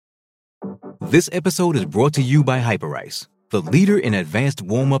This episode is brought to you by Hyperice, the leader in advanced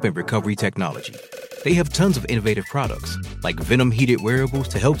warm-up and recovery technology. They have tons of innovative products, like Venom-heated wearables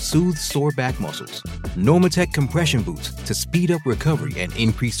to help soothe sore back muscles, Normatec compression boots to speed up recovery and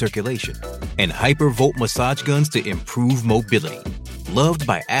increase circulation, and Hypervolt massage guns to improve mobility. Loved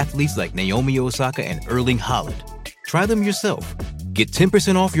by athletes like Naomi Osaka and Erling Haaland. Try them yourself. Get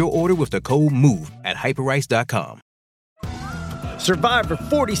 10% off your order with the code MOVE at hyperice.com. Survivor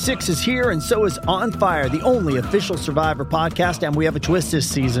 46 is here, and so is On Fire, the only official Survivor podcast, and we have a twist this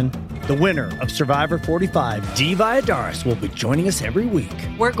season. The winner of Survivor 45, Dee Valladares, will be joining us every week.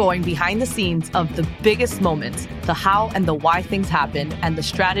 We're going behind the scenes of the biggest moments, the how and the why things happen, and the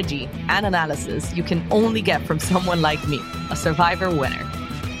strategy and analysis you can only get from someone like me, a Survivor winner.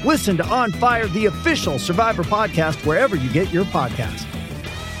 Listen to On Fire, the official Survivor podcast, wherever you get your podcast.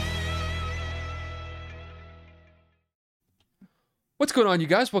 What's going on, you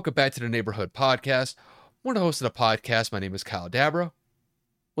guys? Welcome back to the Neighborhood Podcast. One of the hosts of the podcast. My name is Kyle Dabra.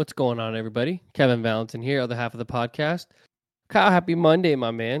 What's going on, everybody? Kevin Valentin here, other half of the podcast. Kyle, happy Monday, my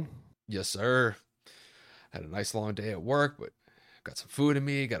man. Yes, sir. Had a nice long day at work, but got some food in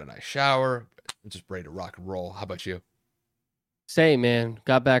me, got a nice shower. I'm just ready to rock and roll. How about you? Same, man.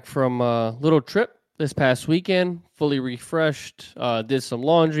 Got back from a little trip this past weekend, fully refreshed, did some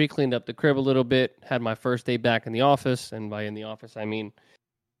laundry, cleaned up the crib a little bit, had my first day back in the office, and by in the office, I mean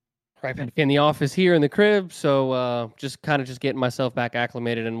right back in the office here in the crib, so just getting myself back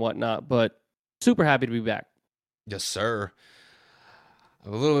acclimated and whatnot, but super happy to be back. Yes, sir.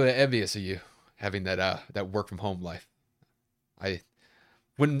 I'm a little bit envious of you having that work from home life. I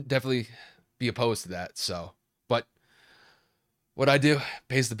wouldn't definitely be opposed to that, so, but what I do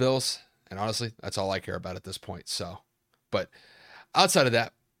pays the bills. And honestly, that's all I care about at this point. So, but outside of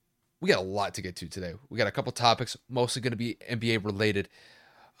that, we got a lot to get to today. We got a couple topics, mostly going to be NBA related.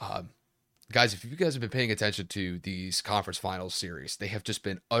 Guys, if you guys have been paying attention to these conference finals series, they have just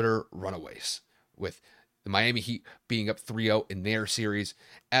been utter runaways, with the Miami Heat being up 3-0 in their series.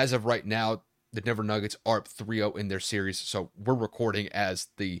 As of right now, the Denver Nuggets are up 3-0 in their series. So we're recording as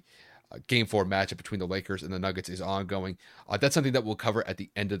the Game 4 matchup between the Lakers and the Nuggets is ongoing. That's something that we'll cover at the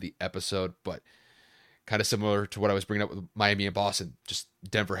end of the episode, but kind of similar to what I was bringing up with Miami and Boston. Just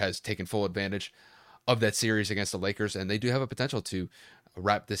Denver has taken full advantage of that series against the Lakers, and they do have a potential to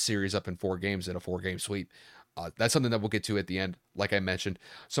wrap this series up in 4 games in a 4-game sweep. That's something that we'll get to at the end, like I mentioned.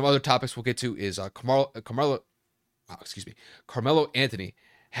 Some other topics we'll get to is Carmelo Anthony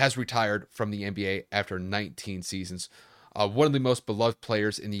has retired from the NBA after 19 seasons. One of the most beloved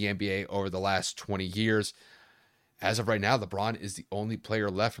players in the NBA over the last 20 years. As of right now, LeBron is the only player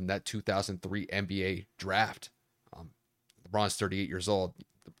left from that 2003 NBA draft. LeBron's 38 years old.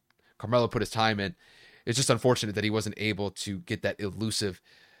 Carmelo put his time in. It's just unfortunate that he wasn't able to get that elusive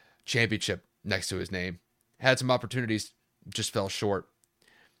championship next to his name. Had some opportunities, just fell short.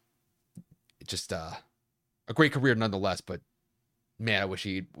 Just a great career nonetheless, but man, I wish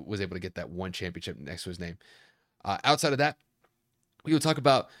he was able to get that one championship next to his name. Outside of that, we will talk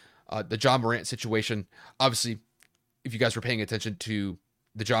about the Ja Morant situation. Obviously, if you guys were paying attention to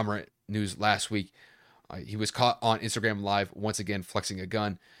the Ja Morant news last week, he was caught on Instagram Live once again flexing a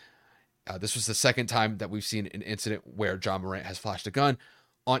gun. This was the second time that we've seen an incident where Ja Morant has flashed a gun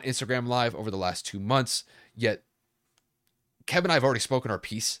on Instagram Live over the last 2 months. Yet, Kevin and I have already spoken our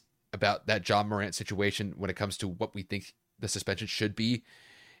piece about that Ja Morant situation when it comes to what we think the suspension should be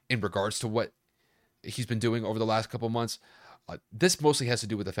in regards to what he's been doing over the last couple months. This mostly has to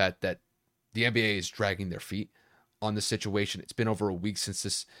do with the fact that the NBA is dragging their feet on this situation. It's been over a week since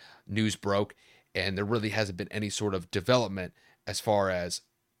this news broke, and there really hasn't been any sort of development as far as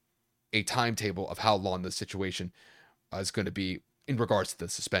a timetable of how long the situation is going to be in regards to the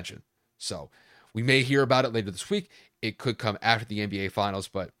suspension. So we may hear about it later this week. It could come after the NBA Finals,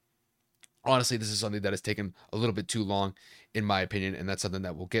 but honestly, this is something that has taken a little bit too long, in my opinion, and that's something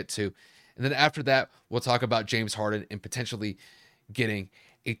that we'll get to. And then after that, we'll talk about James Harden and potentially getting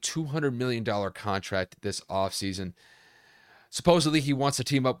a $200 million contract this offseason. Supposedly, he wants to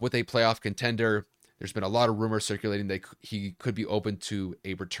team up with a playoff contender. There's been a lot of rumors circulating that he could be open to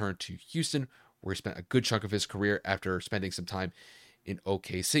a return to Houston, where he spent a good chunk of his career after spending some time in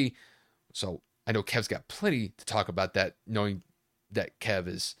OKC. So I know Kev's got plenty to talk about that, knowing that Kev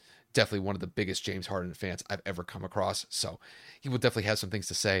is definitely one of the biggest James Harden fans I've ever come across. So he will definitely have some things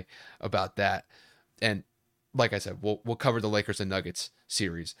to say about that. And like I said, we'll cover the Lakers and Nuggets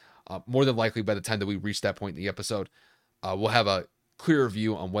series. More than likely, by the time that we reach that point in the episode, we'll have a clearer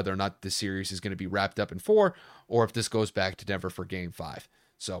view on whether or not this series is going to be wrapped up in 4, or if this goes back to Denver for Game 5.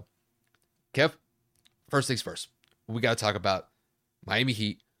 So, Kev, first things first, we got to talk about Miami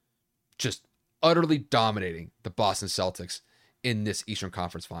Heat just utterly dominating the Boston Celtics in this Eastern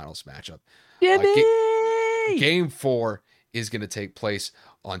Conference Finals matchup. Game 4 is going to take place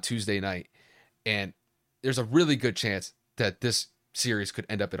on Tuesday night, and there's a really good chance that this series could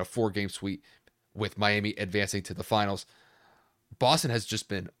end up in a 4-game sweep with Miami advancing to the finals. Boston has just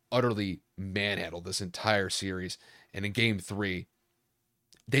been utterly manhandled this entire series, and in Game 3,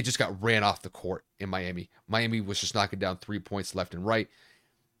 they just got ran off the court in Miami. Miami was just knocking down 3 points left and right,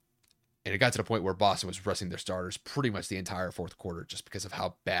 and it got to the point where Boston was resting their starters pretty much the entire fourth quarter just because of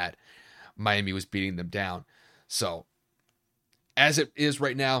how bad Miami was beating them down. So, as it is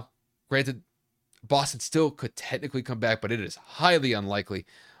right now, granted, Boston still could technically come back, but it is highly unlikely.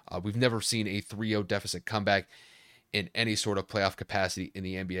 We've never seen a 3-0 deficit comeback in any sort of playoff capacity in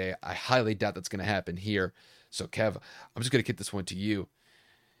the NBA. I highly doubt that's going to happen here. So, Kev, I'm just going to kick this one to you.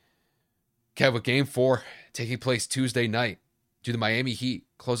 Kev, with Game 4 taking place Tuesday night, do the Miami Heat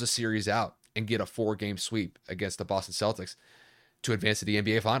close the series out and get a 4-game sweep against the Boston Celtics to advance to the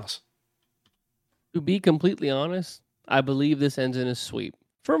NBA Finals? To be completely honest, I believe this ends in a sweep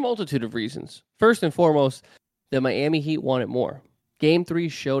for a multitude of reasons. First and foremost, the Miami Heat want it more. Game 3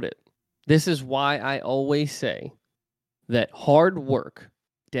 showed it. This is why I always say that hard work,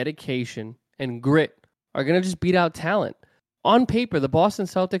 dedication, and grit are going to just beat out talent. On paper, the Boston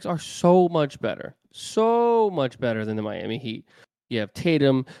Celtics are so much better than the Miami Heat. You have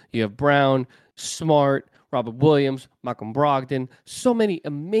Tatum, you have Brown, Smart, Robert Williams, Malcolm Brogdon, so many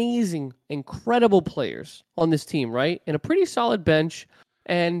amazing, incredible players on this team, right? And a pretty solid bench,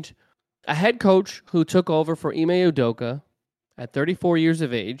 and a head coach who took over for Ime Udoka at 34 years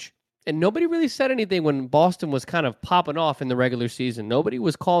of age. And nobody really said anything when Boston was kind of popping off in the regular season. Nobody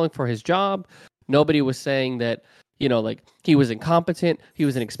was calling for his job. Nobody was saying that, like he was incompetent, he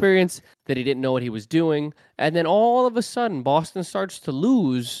was inexperienced, that he didn't know what he was doing. And then all of a sudden, Boston starts to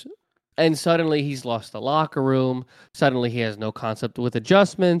lose, and suddenly he's lost the locker room. Suddenly he has no concept with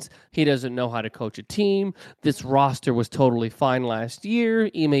adjustments. He doesn't know how to coach a team. This roster was totally fine last year.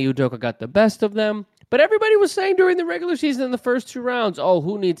 Ime Udoka got the best of them. But everybody was saying during the regular season in the first 2 rounds, oh,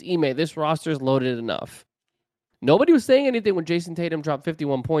 who needs Ime? This roster is loaded enough. Nobody was saying anything when Jason Tatum dropped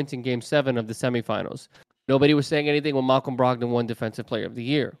 51 points in Game 7 of the semifinals. Nobody was saying anything when Malcolm Brogdon won Defensive Player of the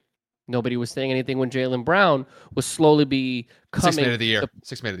Year. Nobody was saying anything when Jaylen Brown was slowly becoming... 6th man of the year.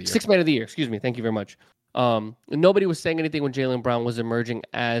 6th man of the year. 6th man of the year. Excuse me. Thank you very much. Nobody was saying anything when Jaylen Brown was emerging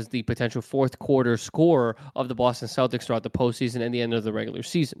as the potential fourth quarter scorer of the Boston Celtics throughout the postseason and the end of the regular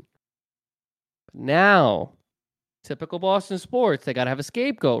season. Now, typical Boston sports, they got to have a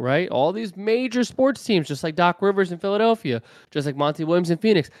scapegoat, right? All these major sports teams, just like Doc Rivers in Philadelphia, just like Monty Williams in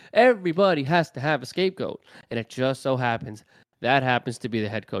Phoenix, everybody has to have a scapegoat. And it just so happens that happens to be the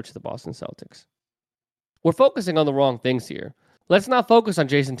head coach of the Boston Celtics. We're focusing on the wrong things here. Let's not focus on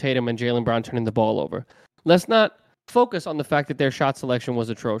Jason Tatum and Jaylen Brown turning the ball over. Let's not focus on the fact that their shot selection was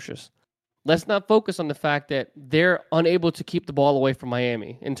atrocious. Let's not focus on the fact that they're unable to keep the ball away from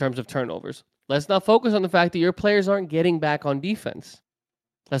Miami in terms of turnovers. Let's not focus on the fact that your players aren't getting back on defense.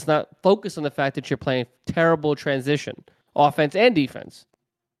 Let's not focus on the fact that you're playing terrible transition, offense and defense.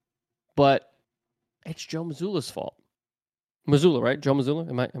 But it's Joe Mazzulla's fault. Mazzulla, right? Joe Mazzulla?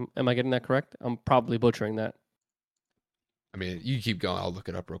 Am I getting that correct? I'm probably butchering that. I mean, you keep going. I'll look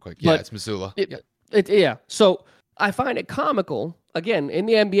it up real quick. Yeah, it's Mazzulla. Yeah. So I find it comical, again, in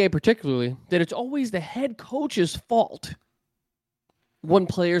the NBA particularly, that it's always the head coach's fault when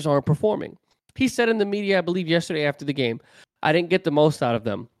players aren't performing. He said in the media, I believe yesterday after the game, I didn't get the most out of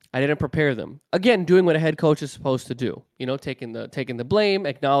them. I didn't prepare them. Again, doing what a head coach is supposed to do. Taking the blame,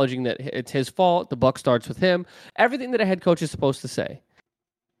 acknowledging that it's his fault. The buck starts with him. Everything that a head coach is supposed to say.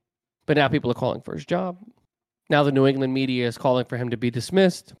 But now people are calling for his job. Now the New England media is calling for him to be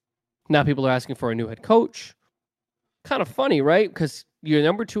dismissed. Now people are asking for a new head coach. Kind of funny, right? Because you're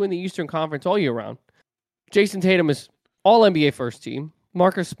number 2 in the Eastern Conference all year round. Jason Tatum is all NBA first team.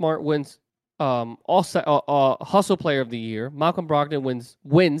 Marcus Smart wins Hustle Player of the Year. Malcolm Brogdon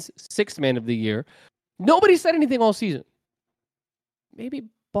wins 6th Man of the Year. Nobody said anything all season. Maybe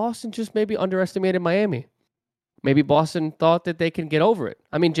Boston just underestimated Miami. Maybe Boston thought that they can get over it.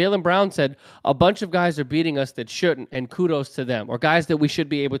 I mean, Jaylen Brown said a bunch of guys are beating us that shouldn't, and kudos to them, or guys that we should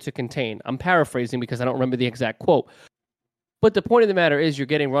be able to contain. I'm paraphrasing because I don't remember the exact quote. But the point of the matter is you're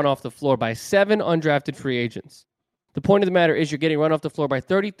getting run off the floor by 7 undrafted free agents. The point of the matter is you're getting run off the floor by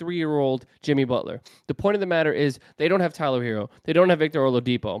 33-year-old Jimmy Butler. The point of the matter is they don't have Tyler Hero. They don't have Victor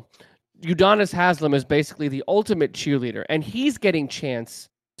Oladipo. Udonis Haslem is basically the ultimate cheerleader, and he's getting chance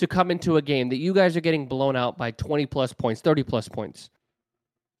to come into a game that you guys are getting blown out by 20-plus points, 30-plus points.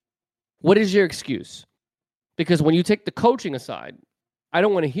 What is your excuse? Because when you take the coaching aside, I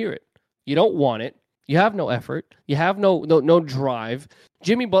don't want to hear it. You don't want it. You have no effort. You have no drive.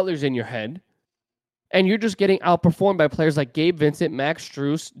 Jimmy Butler's in your head. And you're just getting outperformed by players like Gabe Vincent, Max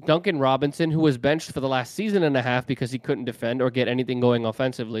Strus, Duncan Robinson, who was benched for the last season and a half because he couldn't defend or get anything going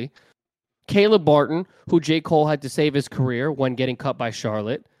offensively. Caleb Barton, who J. Cole had to save his career when getting cut by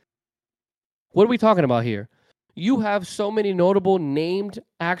Charlotte. What are we talking about here? You have so many notable named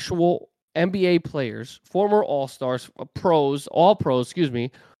actual NBA players, former All-Stars, pros, all-pros, excuse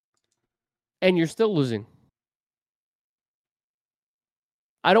me, and you're still losing.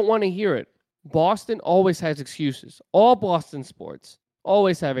 I don't want to hear it. Boston always has excuses. All Boston sports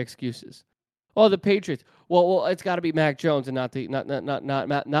always have excuses. Oh, the Patriots. Well, it's got to be Mac Jones and not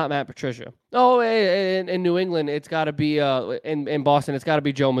Matt Patricia. Oh, in New England, it's got to be in Boston, it's got to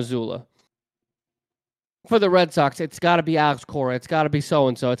be Joe Mazzulla. For the Red Sox, it's got to be Alex Cora. It's got to be so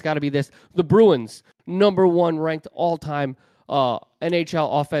and so. It's got to be this. The Bruins, number 1 ranked all-time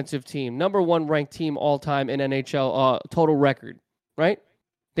NHL offensive team, number 1 ranked team all-time in NHL total record. Right?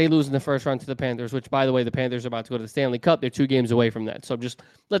 They lose in the first round to the Panthers, which, by the way, the Panthers are about to go to the Stanley Cup. They're 2 games away from that. So just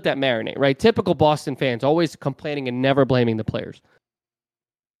let that marinate, right? Typical Boston fans, always complaining and never blaming the players.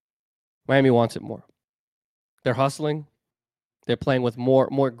 Miami wants it more. They're hustling. They're playing with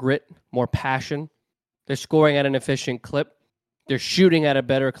more grit, more passion. They're scoring at an efficient clip. They're shooting at a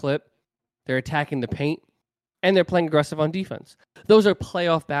better clip. They're attacking the paint. And they're playing aggressive on defense. Those are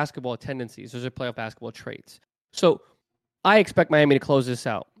playoff basketball tendencies. Those are playoff basketball traits. So I expect Miami to close this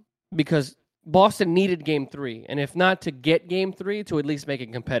out because Boston needed game 3. And if not to get game 3, to at least make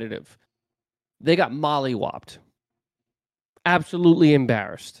it competitive. They got mollywopped. Absolutely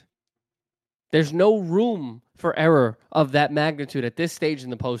embarrassed. There's no room for error of that magnitude at this stage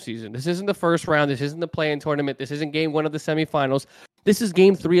in the postseason. This isn't the first round. This isn't the play-in tournament. This isn't game 1 of the semifinals. This is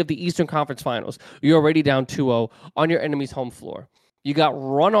game 3 of the Eastern Conference Finals. You're already down 2-0 on your enemy's home floor. You got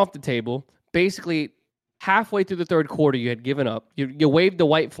run off the table. Basically, halfway through the third quarter, you had given up. You waved the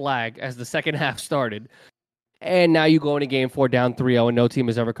white flag as the second half started. And now you go into game 4 down 3-0, and no team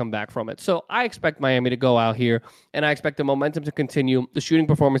has ever come back from it. So I expect Miami to go out here, and I expect the momentum to continue, the shooting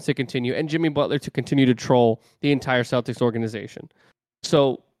performance to continue, and Jimmy Butler to continue to troll the entire Celtics organization.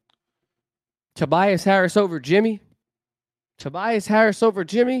 So Tobias Harris over Jimmy. Tobias Harris over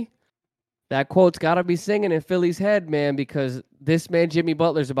Jimmy. That quote's got to be singing in Philly's head, man, because this man, Jimmy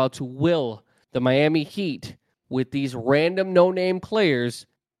Butler, is about to will the Miami Heat with these random no-name players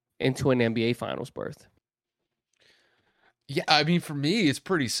into an NBA Finals berth. Yeah, I mean, for me, it's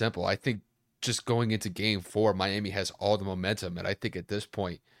pretty simple. I think just going into game 4, Miami has all the momentum. And I think at this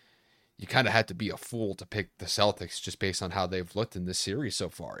point, you kind of had to be a fool to pick the Celtics just based on how they've looked in this series so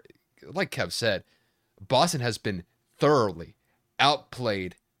far. Like Kev said, Boston has been thoroughly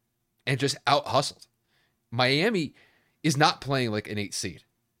outplayed and just out-hustled. Miami is not playing like an 8 seed.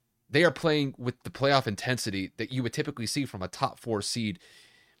 They are playing with the playoff intensity that you would typically see from a top 4 seed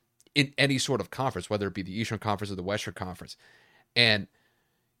in any sort of conference, whether it be the Eastern Conference or the Western Conference. And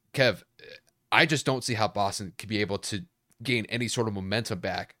Kev, I just don't see how Boston could be able to gain any sort of momentum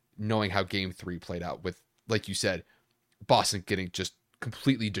back knowing how game 3 played out with, like you said, Boston getting just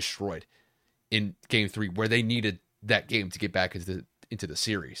completely destroyed in game 3 where they needed that game to get back into the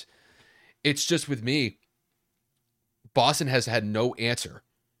series. It's just with me, Boston has had no answer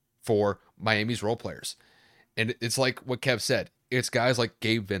for Miami's role players. And it's like what Kev said. It's guys like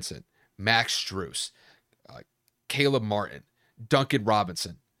Gabe Vincent, Max Strus, Caleb Martin, Duncan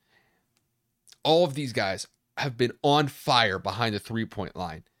Robinson. All of these guys have been on fire behind the three-point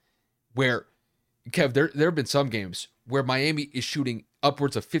line where, Kev, there have been some games where Miami is shooting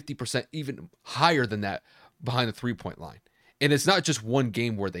upwards of 50%, even higher than that behind the three-point line. And it's not just one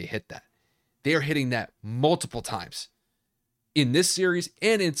game where they hit that. They are hitting that multiple times. In this series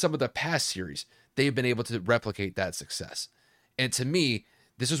and in some of the past series, they've been able to replicate that success. And to me,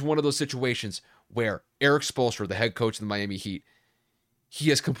 this is one of those situations where Eric Spoelstra, the head coach of the Miami Heat, he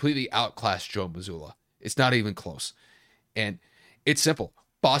has completely outclassed Joe Mazzulla. It's not even close. And it's simple.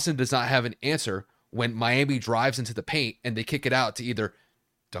 Boston does not have an answer when Miami drives into the paint and they kick it out to either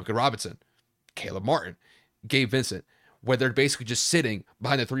Duncan Robinson, Caleb Martin, Gabe Vincent, where they're basically just sitting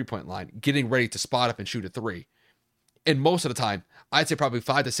behind the three-point line, getting ready to spot up and shoot a 3. And most of the time, I'd say probably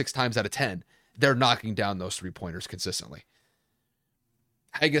 5 to 6 times out of 10, they're knocking down those 3-pointers consistently.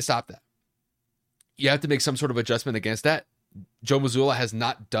 How are you going to stop that? You have to make some sort of adjustment against that. Joe Mazzulla has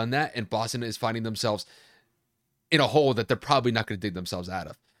not done that, and Boston is finding themselves in a hole that they're probably not going to dig themselves out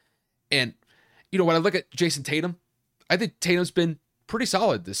of. And, when I look at Jason Tatum, I think Tatum's been pretty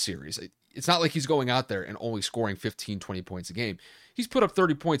solid this series. It's not like he's going out there and only scoring 15, 20 points a game. He's put up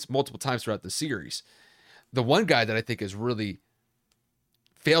 30 points multiple times throughout the series. The one guy that I think has really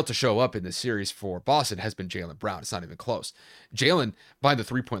failed to show up in this series for Boston has been Jaylen Brown. It's not even close. Jaylen, behind the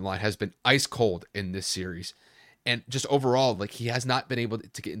three-point line, has been ice cold in this series. And just overall, like, he has not been able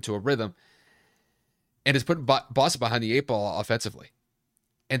to get into a rhythm and has put Boston behind the eight ball offensively.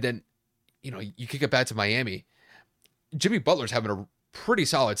 And then, you kick it back to Miami. Jimmy Butler's having a pretty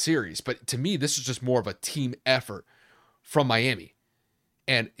solid series, but to me, this is just more of a team effort from Miami.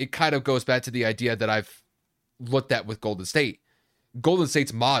 And it kind of goes back to the idea that I've looked at with Golden State. Golden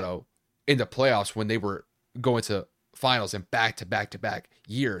State's motto in the playoffs when they were going to finals and back-to-back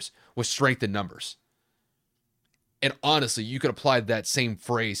years was strength in numbers. And honestly, you could apply that same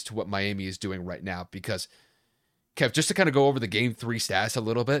phrase to what Miami is doing right now because, Kev, just to kind of go over the Game 3 stats a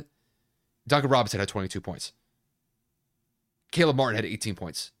little bit, Duncan Robinson had 22 points. Caleb Martin had 18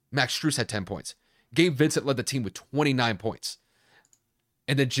 points. Max Strus had 10 points. Gabe Vincent led the team with 29 points.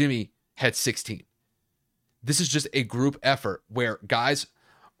 And then Jimmy had 16. This is just a group effort where guys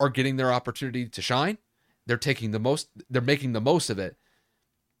are getting their opportunity to shine. They're making the most of it,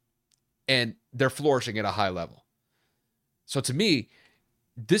 and they're flourishing at a high level. So to me,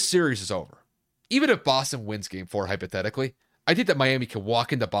 this series is over. Even if Boston wins Game 4, hypothetically, I think that Miami can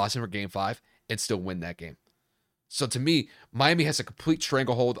walk into Boston for Game 5 and still win that game. So to me, Miami has a complete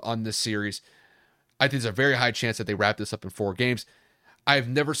stranglehold on this series. I think there's a very high chance that they wrap this up in 4 games. I've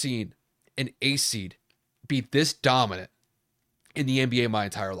never seen an ace seed be this dominant in the NBA my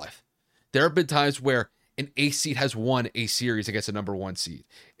entire life. There have been times where an ace seed has won a series against a number 1 seed.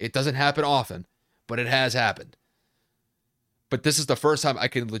 It doesn't happen often, but it has happened. But this is the first time I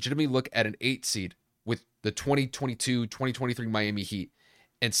can legitimately look at an 8 seed with the 2022-2023 Miami Heat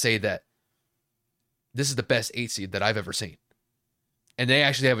and say that this is the best 8 seed that I've ever seen. And they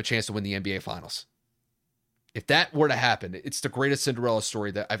actually have a chance to win the NBA Finals. If that were to happen, it's the greatest Cinderella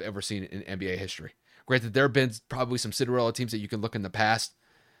story that I've ever seen in NBA history. Granted, there have been probably some Cinderella teams that you can look in the past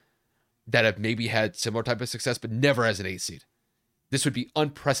that have maybe had similar type of success, but never as an 8 seed. This would be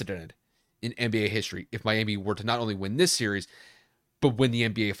unprecedented in NBA history if Miami were to not only win this series, but win the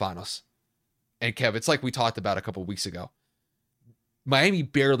NBA Finals. And Kev, it's like we talked about a couple weeks ago. Miami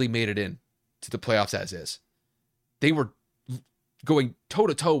barely made it in to the playoffs as is. They were going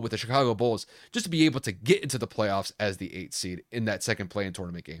toe-to-toe with the Chicago Bulls just to be able to get into the playoffs as the 8th seed in that second play-in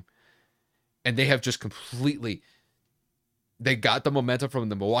tournament game. And they have just completely, they got the momentum from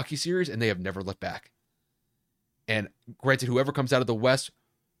the Milwaukee series and they have never looked back. And granted, whoever comes out of the West,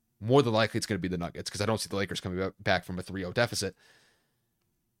 more than likely it's going to be the Nuggets because I don't see the Lakers coming back from a 3-0 deficit.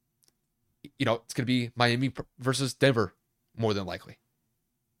 It's going to be Miami versus Denver more than likely.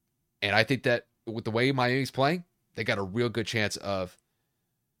 And I think that with the way Miami's playing, they got a real good chance of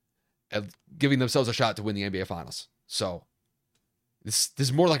giving themselves a shot to win the NBA Finals. So this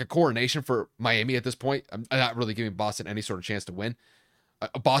is more like a coronation for Miami at this point. I'm not really giving Boston any sort of chance to win.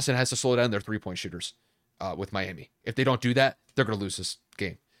 Boston has to slow down their 3-point shooters with Miami. If they don't do that, they're going to lose this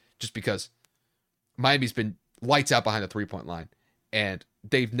game just because Miami's been lights out behind the 3-point line and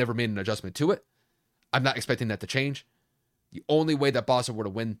they've never made an adjustment to it. I'm not expecting that to change. The only way that Boston were to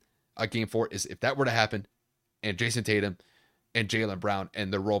win a Game 4 is if that were to happen and Jason Tatum and Jaylen Brown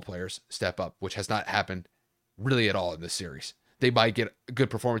and their role players step up, which has not happened really at all in this series. They might get good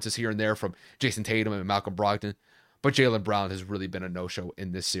performances here and there from Jason Tatum and Malcolm Brogdon, but Jaylen Brown has really been a no-show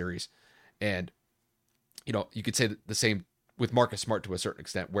in this series. And, you could say the same with Marcus Smart to a certain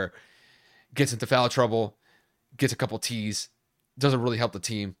extent, where gets into foul trouble, gets a couple tees, doesn't really help the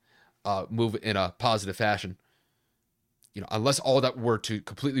team move in a positive fashion. Unless all that were to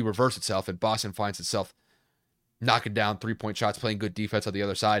completely reverse itself and Boston finds itself knocking down 3-point shots, playing good defense on the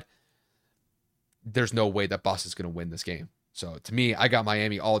other side, there's no way that Boston's going to win this game. So to me, I got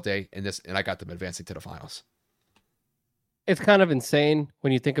Miami all day in this, and I got them advancing to the finals. It's kind of insane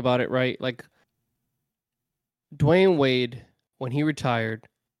when you think about it, right? Like Dwayne Wade, when he retired,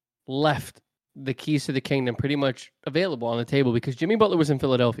 left the keys to the kingdom pretty much available on the table because Jimmy Butler was in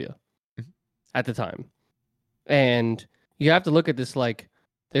Philadelphia at the time. And you have to look at this like,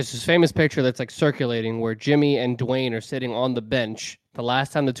 there's this famous picture that's like circulating where Jimmy and Dwayne are sitting on the bench the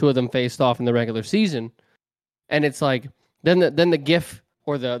last time the two of them faced off in the regular season. And it's like, then the GIF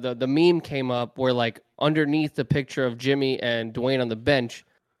or the meme came up where like underneath the picture of Jimmy and Dwayne on the bench,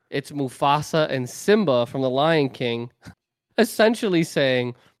 it's Mufasa and Simba from The Lion King, essentially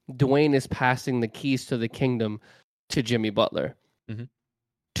saying Dwayne is passing the keys to the kingdom to Jimmy Butler. Mm-hmm.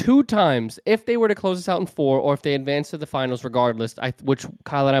 2 times, if they were to close this out in 4, or if they advance to the finals regardless, which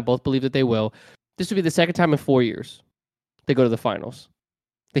Kyle and I both believe that they will, this would be the second time in 4 years they go to the finals.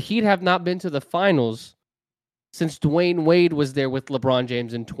 The Heat have not been to the finals since Dwayne Wade was there with LeBron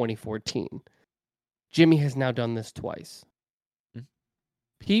James in 2014. Jimmy has now done this twice.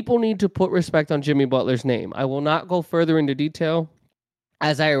 People need to put respect on Jimmy Butler's name. I will not go further into detail,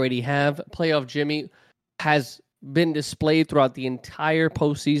 as I already have. Playoff Jimmy has been displayed throughout the entire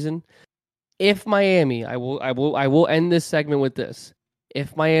postseason. If Miami, I will end this segment with this.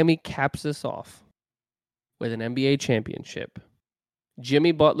 If Miami caps this off with an NBA championship,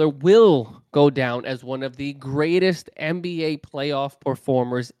 Jimmy Butler will go down as one of the greatest NBA playoff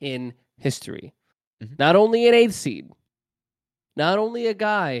performers in history. Mm-hmm. Not only an 8th seed, not only a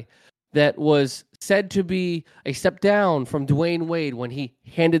guy that was said to be a step down from Dwayne Wade when he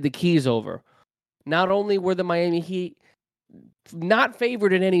handed the keys over. Not only were the Miami Heat not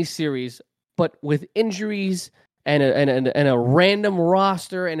favored in any series, but with injuries and a random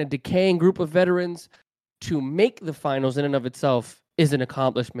roster and a decaying group of veterans, to make the finals in and of itself is an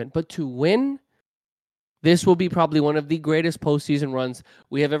accomplishment. But to win, this will be probably one of the greatest postseason runs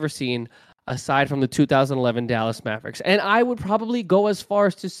we have ever seen, aside from the 2011 Dallas Mavericks. And I would probably go as far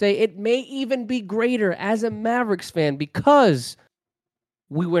as to say it may even be greater as a Mavericks fan because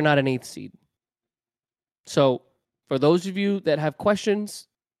we were not an 8th seed. So for those of you that have questions,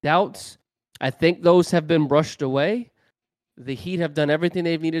 doubts, I think those have been brushed away. The Heat have done everything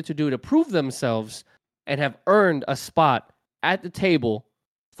they've needed to do to prove themselves and have earned a spot at the table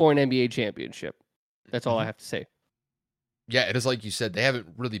for an NBA championship. That's all I have to say. Yeah, it is like you said, they haven't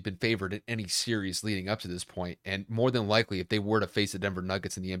really been favored in any series leading up to this point. And more than likely, if they were to face the Denver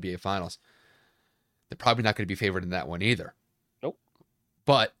Nuggets in the NBA Finals, they're probably not going to be favored in that one either. Nope.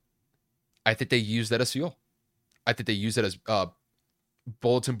 But I think they use that as fuel. I think they use that as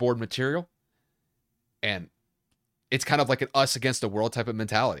bulletin board material. And it's kind of like an us against the world type of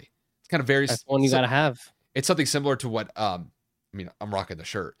mentality. It's kind of very... That's one you got to have. It's something similar to what... I'm rocking the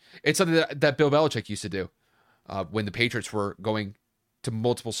shirt. It's something that Bill Belichick used to do. When the Patriots were going to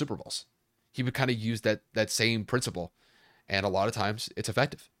multiple Super Bowls, he would kind of use that same principle, and a lot of times it's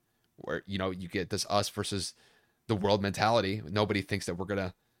effective. Where you get this us versus the world mentality. Nobody thinks that we're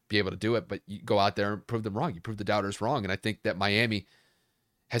gonna be able to do it, but you go out there and prove them wrong. You prove the doubters wrong, and I think that Miami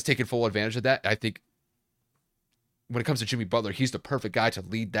has taken full advantage of that. I think when it comes to Jimmy Butler, he's the perfect guy to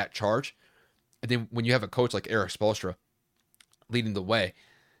lead that charge. And then when you have a coach like Eric Spoelstra leading the way,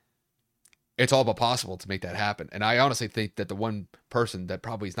 it's all but possible to make that happen. And I honestly think that the one person that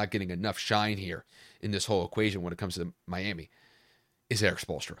probably is not getting enough shine here in this whole equation when it comes to Miami is Eric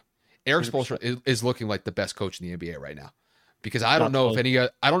Spoelstra. Eric Spoelstra is looking like the best coach in the NBA right now, because I don't know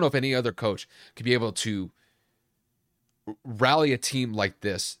if any other coach could be able to rally a team like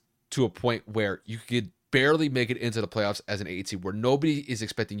this to a point where you could barely make it into the playoffs as an 8 seed, where nobody is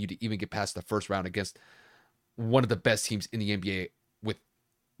expecting you to even get past the first round against one of the best teams in the NBA with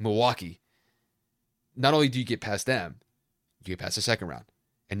Milwaukee. Not only do you get past them, you get past the second round.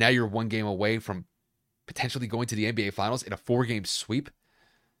 And now you're one game away from potentially going to the NBA Finals in a 4-game sweep.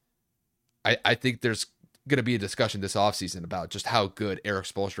 I think there's going to be a discussion this offseason about just how good Eric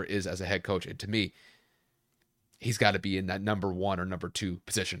Spoelstra is as a head coach. And to me, he's got to be in that number 1 or number 2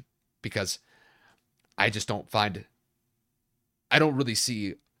 position, because I just don't really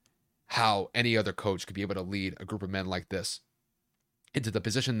see how any other coach could be able to lead a group of men like this into the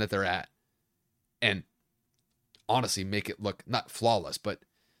position that they're at. And honestly, make it look not flawless, but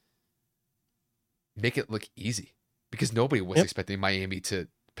make it look easy, because nobody was expecting Miami to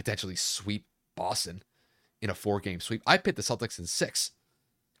potentially sweep Boston in a 4-game sweep. I picked the Celtics in 6.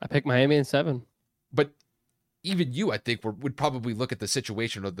 I picked Miami in 7. But even you, I think, would probably look at the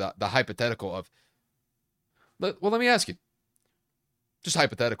situation or the hypothetical of, well, let me ask you, just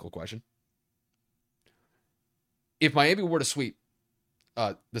hypothetical question. If Miami were to sweep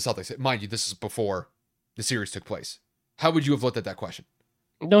the Celtics, mind you, this is before the series took place, how would you have looked at that question?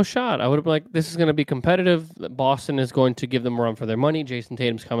 No shot. I would have been like, this is going to be competitive. Boston is going to give them a run for their money. Jason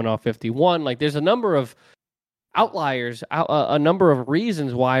Tatum's coming off 51. Like, there's a number of outliers, a number of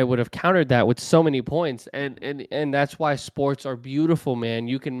reasons why I would have countered that with so many points. And that's why sports are beautiful, man.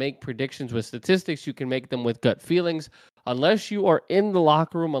 You can make predictions with statistics. You can make them with gut feelings. Unless you are in the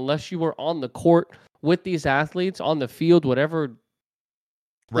locker room, unless you are on the court with these athletes, on the field, whatever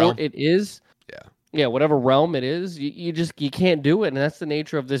realm it is. Yeah, whatever realm it is, you can't do it. And that's the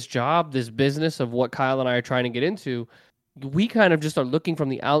nature of this job, this business of what Kyle and I are trying to get into. We kind of just are looking from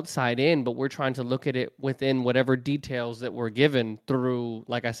the outside in, but we're trying to look at it within whatever details that we're given through,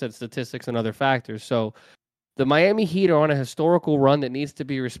 like I said, statistics and other factors. So the Miami Heat are on a historical run that needs to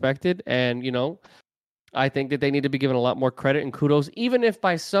be respected. And, I think that they need to be given a lot more credit and kudos, even if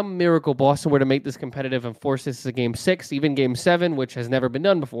by some miracle Boston were to make this competitive and force this to Game 6, even Game 7, which has never been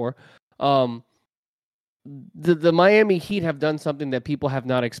done before. the Miami Heat have done something that people have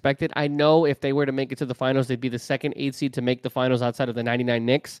not expected. I know if they were to make it to the finals, they'd be the second 8 seed to make the finals outside of the 99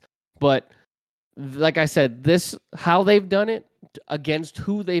 Knicks. But like I said, how they've done it against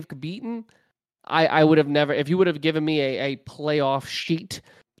who they've beaten, I would have never. If you would have given me a playoff sheet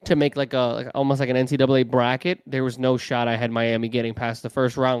to make almost like an NCAA bracket, there was no shot I had Miami getting past the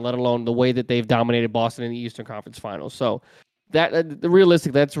first round, let alone the way that they've dominated Boston in the Eastern Conference Finals. So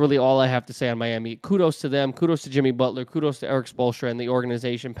realistic, that's really all I have to say on Miami. Kudos to them. Kudos to Jimmy Butler. Kudos to Eric Spoelstra and the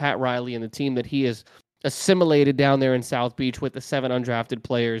organization, Pat Riley and the team that he has assimilated down there in South Beach with the 7 undrafted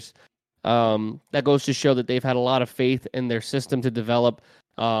players. That goes to show that they've had a lot of faith in their system to develop,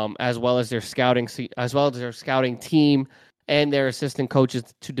 as well as their scouting team and their assistant coaches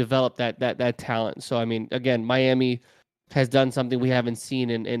to develop that talent. So, I mean, again, Miami has done something we haven't seen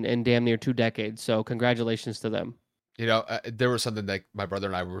in damn near 2 decades. So congratulations to them. There was something that my brother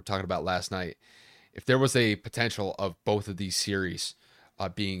and I were talking about last night. If there was a potential of both of these series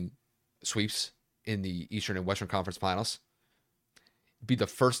being sweeps in the Eastern and Western Conference Finals, it'd be the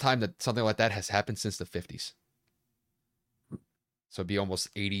first time that something like that has happened since the 50s. So it'd be almost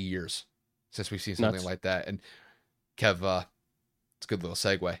 80 years since we've seen something like that. And Kev, it's a good little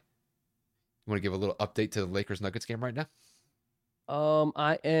segue. You want to give a little update to the Lakers-Nuggets game right now?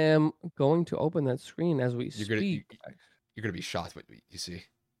 I am going to open that screen as we speak. You're gonna be shocked what you see.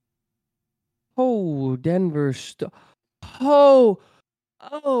 Oh, Denver.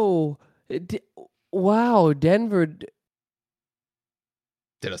 Wow, Denver did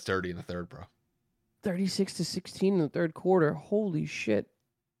us 30 in the third, bro. 36-16 in the third quarter. Holy shit.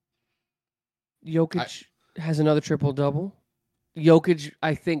 Jokic has another triple-double. Jokic,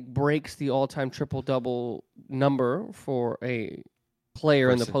 I think, breaks the all-time triple-double number for a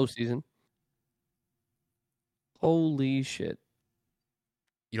player in the postseason. Holy shit.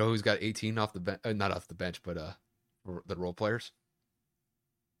 You know who's got 18 off the bench? Not off the bench, but the role players?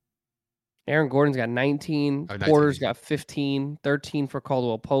 Aaron Gordon's got 19. Porter's got 15. 13 for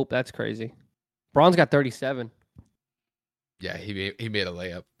Caldwell Pope. That's crazy. Braun's got 37. Yeah, he made a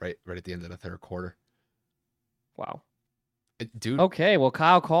layup right at the end of the third quarter. Wow. Dude. Okay, well,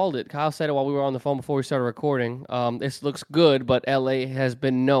 Kyle called it. Kyle said it while we were on the phone before we started recording. This looks good, but LA has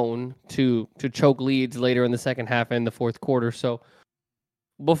been known to choke leads later in the second half and the fourth quarter. So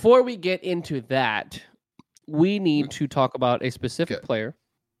before we get into that, we need to talk about a specific player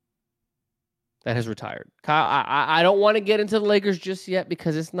that has retired. Kyle, I don't want to get into the Lakers just yet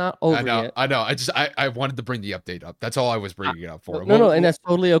because it's not over yet. I know. I wanted to bring the update up. That's all I was bringing it up for. And that's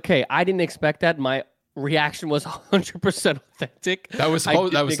totally okay. I didn't expect that. My reaction was 100% authentic. That was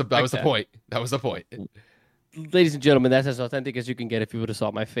the point. That was the point. Ladies and gentlemen, that's as authentic as you can get if you would have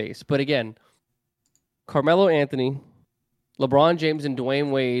saw my face. But again, Carmelo Anthony, LeBron James and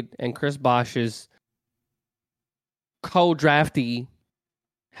Dwayne Wade and Chris Bosh's co-draftee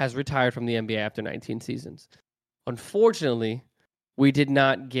has retired from the NBA after 19 seasons. Unfortunately, we did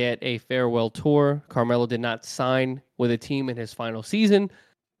not get a farewell tour. Carmelo did not sign with a team in his final season.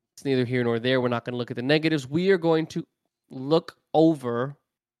 It's neither here nor there. We're not going to look at the negatives. We are going to look over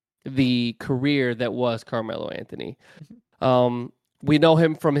the career that was Carmelo Anthony. We know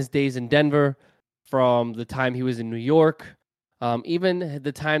him from his days in Denver, from the time he was in New York, even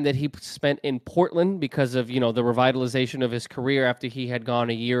the time that he spent in Portland because of, the revitalization of his career after he had gone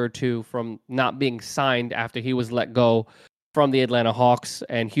a year or two from not being signed after he was let go from the Atlanta Hawks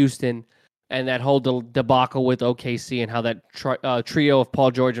and Houston, and that whole debacle with OKC and how that trio of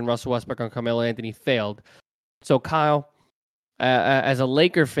Paul George and Russell Westbrook and Carmelo Anthony failed. So Kyle, as a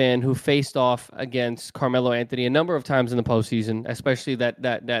Laker fan who faced off against Carmelo Anthony a number of times in the postseason, especially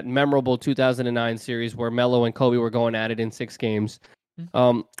that memorable 2009 series where Melo and Kobe were going at it in 6 games,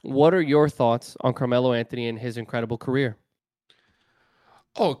 what are your thoughts on Carmelo Anthony and his incredible career?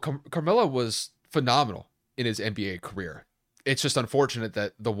 Oh, Carmelo was phenomenal in his NBA career. It's just unfortunate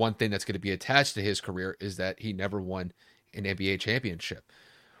that the one thing that's going to be attached to his career is that he never won an NBA championship.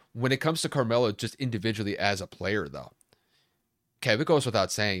 When it comes to Carmelo, just individually as a player, though, Kev, it goes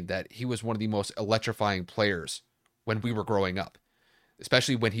without saying that he was one of the most electrifying players when we were growing up,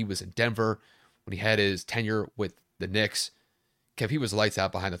 especially when he was in Denver, when he had his tenure with the Knicks. Kev, he was lights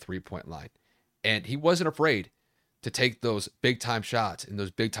out behind the three-point line, and he wasn't afraid to take those big-time shots in those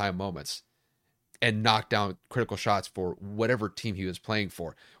big-time moments and knock down critical shots for whatever team he was playing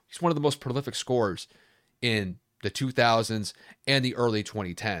for. He's one of the most prolific scorers in the 2000s and the early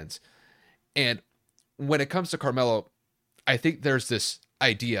 2010s. And when it comes to Carmelo, I think there's this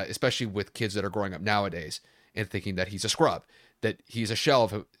idea, especially with kids that are growing up nowadays and thinking that he's a scrub, that he's a shell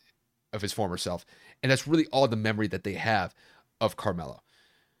of his former self. And that's really all the memory that they have of Carmelo.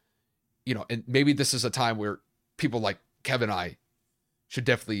 and maybe this is a time where people like Kevin and I should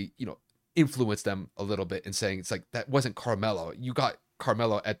definitely, influence them a little bit in saying it's like, that wasn't Carmelo. You got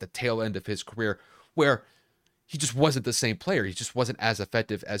Carmelo at the tail end of his career where he just wasn't the same player. He just wasn't as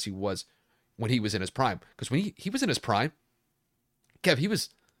effective as he was when he was in his prime. Because when he was in his prime, Kev, he was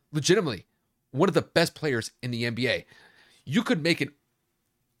legitimately one of the best players in the NBA. You could make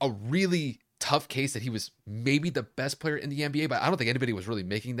a really tough case that he was maybe the best player in the NBA, but I don't think anybody was really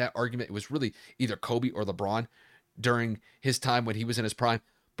making that argument. It was really either Kobe or LeBron during his time when he was in his prime,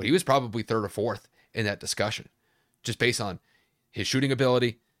 but he was probably third or fourth in that discussion, just based on his shooting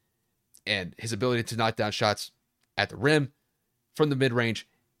ability and his ability to knock down shots at the rim, from the mid-range,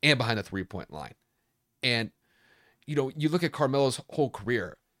 and behind the three-point line. And, you look at Carmelo's whole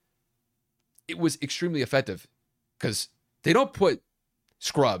career, it was extremely effective because they don't put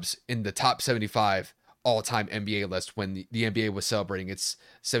scrubs in the top 75 all-time NBA list when the NBA was celebrating its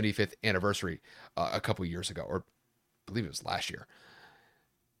 75th anniversary a couple years ago, or I believe it was last year.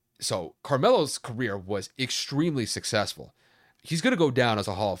 So Carmelo's career was extremely successful. He's going to go down as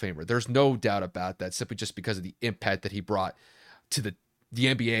a Hall of Famer. There's no doubt about that, simply just because of the impact that he brought to the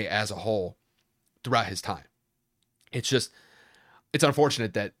NBA as a whole throughout his time. It's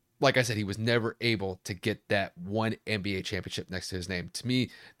unfortunate that, like I said, he was never able to get that one NBA championship next to his name. To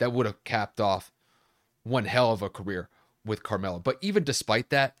me, that would have capped off one hell of a career with Carmelo. But even despite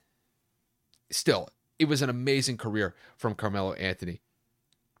that, still, it was an amazing career from Carmelo Anthony.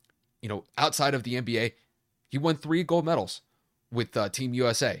 Outside of the NBA, he won 3 gold medals with Team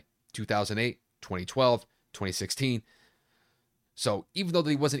USA, 2008, 2012, 2016. So even though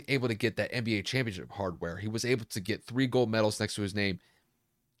he wasn't able to get that NBA championship hardware, he was able to get 3 gold medals next to his name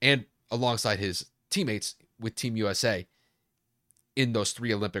and alongside his teammates with Team USA in those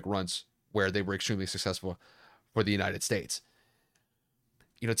 3 Olympic runs where they were extremely successful for the United States.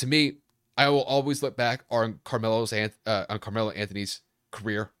 To me, I will always look back on Carmelo Anthony's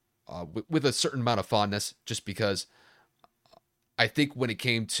career with a certain amount of fondness, just because I think when it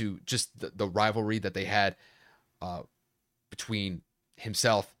came to just the rivalry that they had between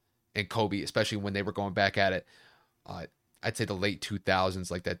himself and Kobe, especially when they were going back at it, I'd say the late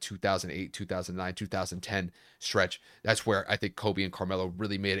 2000s, like that 2008, 2009, 2010 stretch. That's where I think Kobe and Carmelo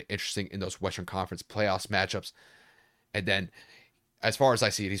really made it interesting in those Western Conference playoffs matchups. And then, as far as I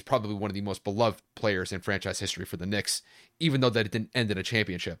see it, he's probably one of the most beloved players in franchise history for the Knicks, even though that it didn't end in a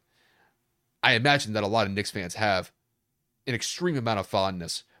championship. I imagine that a lot of Knicks fans have an extreme amount of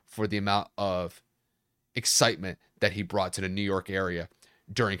fondness for the amount of excitement that he brought to the New York area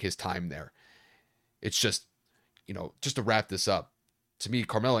during his time there. It's just, just to wrap this up, to me,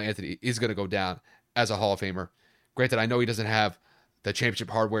 Carmelo Anthony is going to go down as a Hall of Famer. Granted, I know he doesn't have the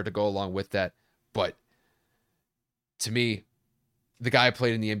championship hardware to go along with that, but to me, the guy who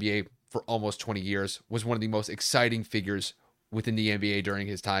played in the NBA for almost 20 years was one of the most exciting figures within the NBA during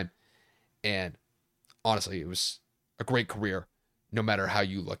his time. And honestly, it was a great career, no matter how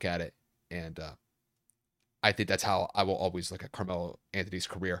you look at it. And I think that's how I will always look at Carmelo Anthony's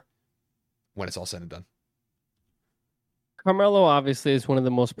career when it's all said and done. Carmelo obviously is one of the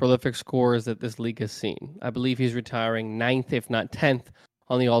most prolific scorers that this league has seen. I believe he's retiring 9th, if not 10th,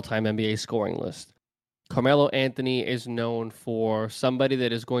 on the all-time NBA scoring list. Carmelo Anthony is known for somebody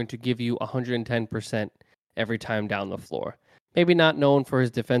that is going to give you 110% every time down the floor. Maybe not known for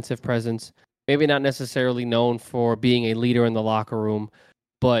his defensive presence, maybe not necessarily known for being a leader in the locker room,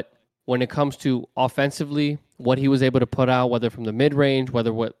 but when it comes to offensively, what he was able to put out, whether from the mid-range,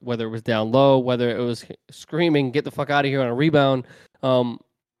 whether it was down low, whether it was screaming, get the fuck out of here on a rebound,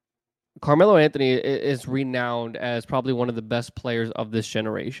 Carmelo Anthony is renowned as probably one of the best players of this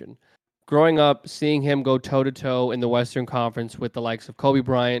generation. Growing up, seeing him go toe-to-toe in the Western Conference with the likes of Kobe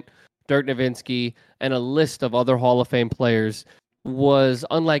Bryant, Dirk Nowitzki, and a list of other Hall of Fame players was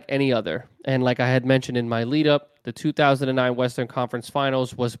unlike any other. And like I had mentioned in my lead-up, the 2009 Western Conference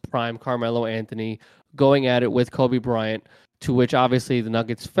Finals was prime Carmelo Anthony going at it with Kobe Bryant, to which obviously the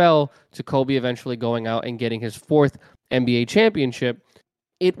Nuggets fell, to Kobe eventually going out and getting his 4th NBA championship.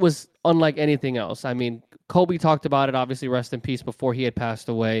 It was unlike anything else. I mean, Kobe talked about it, obviously, rest in peace, before he had passed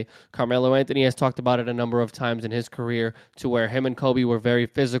away. Carmelo Anthony has talked about it a number of times in his career, to where him and Kobe were very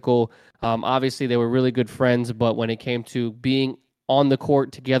physical. Obviously, they were really good friends, but when it came to being on the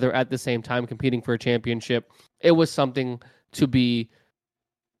court together at the same time, competing for a championship, it was something to be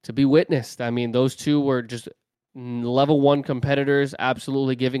witnessed. I mean, those two were just level 1 competitors,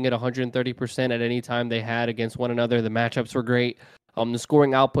 absolutely giving it 130% at any time they had against one another. The matchups were great. The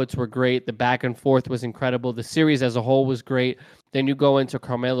scoring outputs were great. The back and forth was incredible. The series as a whole was great. Then you go into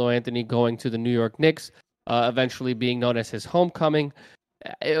Carmelo Anthony going to the New York Knicks, eventually being known as his homecoming.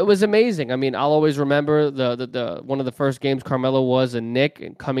 It was amazing. I mean, I'll always remember the one of the first games Carmelo was a Knick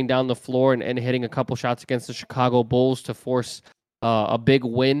and coming down the floor and hitting a couple shots against the Chicago Bulls to force a big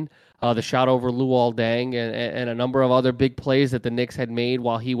win. The shot over Luol Deng and a number of other big plays that the Knicks had made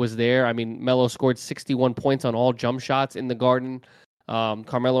while he was there. I mean, Melo scored 61 points on all jump shots in the Garden.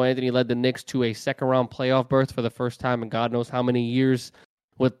 Carmelo Anthony led the Knicks to a second-round playoff berth for the first time in God knows how many years,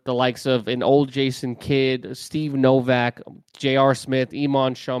 with the likes of an old Jason Kidd, Steve Novak, J.R. Smith,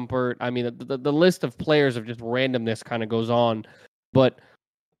 Iman Shumpert. I mean, the list of players of just randomness kind of goes on. But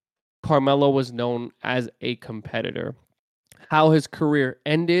Carmelo was known as a competitor. How his career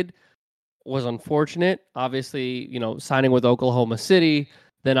ended was unfortunate. Obviously, signing with Oklahoma City,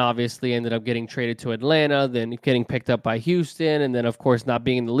 then obviously ended up getting traded to Atlanta, then getting picked up by Houston, and then, of course, not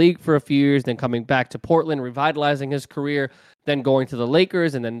being in the league for a few years, then coming back to Portland, revitalizing his career, then going to the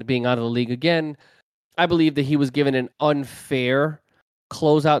Lakers, and then being out of the league again. I believe that he was given an unfair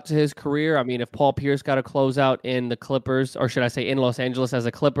closeout to his career. I mean, if Paul Pierce got a closeout in the Clippers, or should I say in Los Angeles as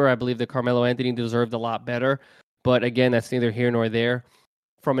a Clipper, I believe that Carmelo Anthony deserved a lot better. But again, that's neither here nor there.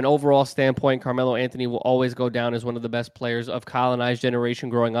 From an overall standpoint, Carmelo Anthony will always go down as one of the best players of Kyle and I's generation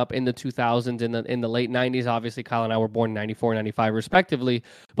growing up in the 2000s, in the late 90s. Obviously, Kyle and I were born in 94 and 95 respectively,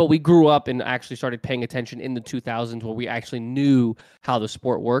 but we grew up and actually started paying attention in the 2000s where we actually knew how the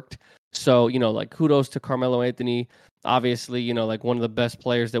sport worked. So, kudos to Carmelo Anthony. Obviously, one of the best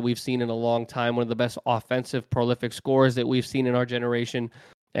players that we've seen in a long time, one of the best offensive, prolific scorers that we've seen in our generation.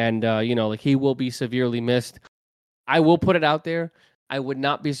 And, he will be severely missed. I will put it out there. I would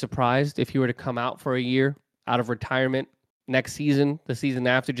not be surprised if he were to come out for a year out of retirement next season, the season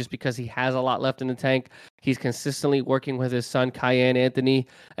after, just because he has a lot left in the tank. He's consistently working with his son, Kyan Anthony,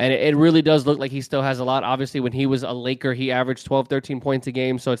 and it really does look like he still has a lot. Obviously, when he was a Laker, he averaged 12, 13 points a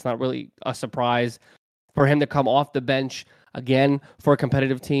game, so it's not really a surprise for him to come off the bench again for a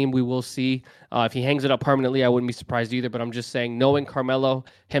competitive team. We will see. If he hangs it up permanently, I wouldn't be surprised either, but I'm just saying, knowing Carmelo,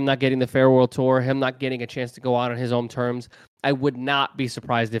 him not getting the Farewell Tour, him not getting a chance to go out on his own terms, I would not be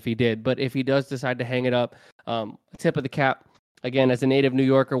surprised if he did. But if he does decide to hang it up, tip of the cap, again, as a native New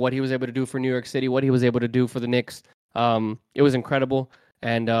Yorker, what he was able to do for New York City, what he was able to do for the Knicks, it was incredible.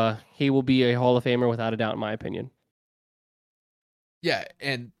 And he will be a Hall of Famer without a doubt, in my opinion. Yeah,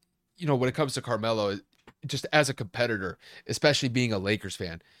 and, when it comes to Carmelo, just as a competitor, especially being a Lakers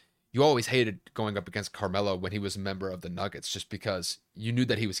fan, you always hated going up against Carmelo when he was a member of the Nuggets, just because you knew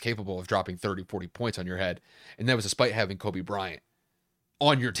that he was capable of dropping 30, 40 points on your head. And that was despite having Kobe Bryant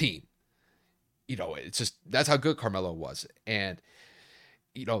on your team. It's just, that's how good Carmelo was. And,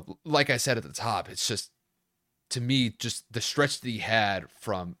 like I said at the top, it's just, to me, just the stretch that he had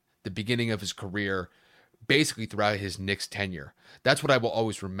from the beginning of his career, basically throughout his Knicks tenure. That's what I will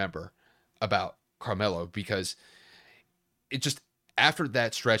always remember about Carmelo, because it just, after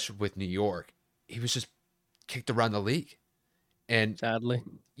that stretch with New York, he was just kicked around the league. And sadly,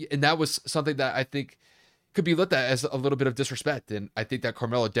 and that was something that I think could be looked at as a little bit of disrespect. And I think that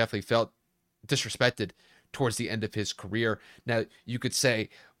Carmelo definitely felt disrespected towards the end of his career. Now, you could say,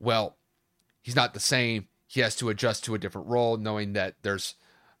 well, he's not the same. He has to adjust to a different role, knowing that there's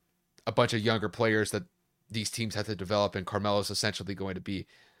a bunch of younger players that these teams have to develop, and Carmelo's essentially going to be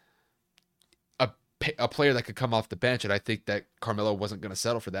a player that could come off the bench. And I think that Carmelo wasn't going to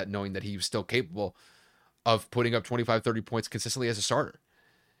settle for that, knowing that he was still capable of putting up 25, 30 points consistently as a starter.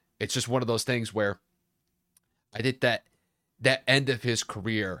 It's just one of those things where I think that end of his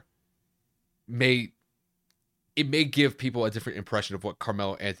career may give people a different impression of what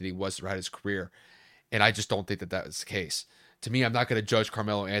Carmelo Anthony was throughout his career. And I just don't think that was the case. To me, I'm not going to judge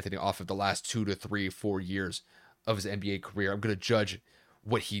Carmelo Anthony off of the last 2 to 3, 4 years of his NBA career. I'm going to judge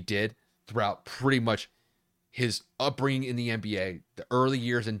what he did throughout pretty much his upbringing in the NBA, the early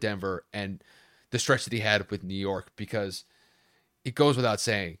years in Denver, and the stretch that he had with New York, because it goes without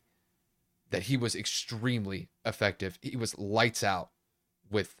saying that he was extremely effective. He was lights out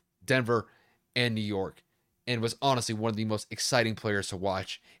with Denver and New York, and was honestly one of the most exciting players to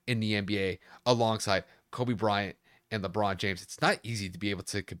watch in the NBA alongside Kobe Bryant and LeBron James. It's not easy to be able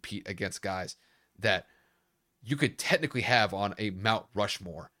to compete against guys that you could technically have on a Mount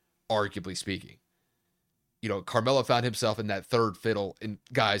Rushmore, arguably speaking. Carmelo found himself in that third fiddle in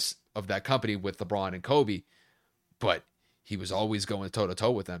guys of that company with LeBron and Kobe, but he was always going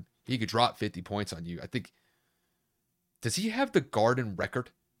toe-to-toe with them. He could drop 50 points on you. I think, does he have the Garden record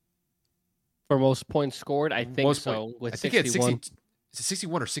for most points scored? I think so. With I think he had 61.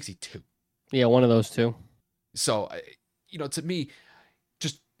 61 or 62. Yeah, one of those two. So, to me,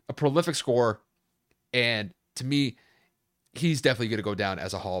 just a prolific scorer. And to me, he's definitely going to go down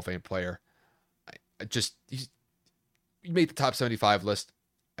as a Hall of Fame player. made the top 75 list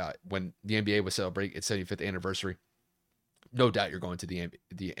when the NBA was celebrating its 75th anniversary. No doubt you're going to the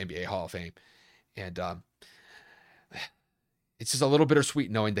NBA Hall of Fame. And it's just a little bittersweet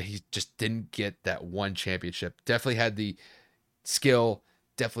knowing that he just didn't get that one championship. Definitely had the skill,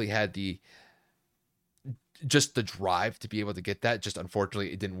 definitely had the drive to be able to get that. Just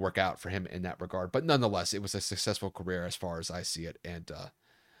unfortunately, it didn't work out for him in that regard. But nonetheless, it was a successful career as far as I see it. And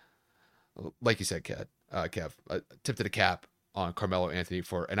like you said, Kev, tip to the cap on Carmelo Anthony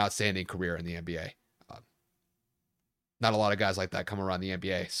for an outstanding career in the NBA. Not a lot of guys like that come around the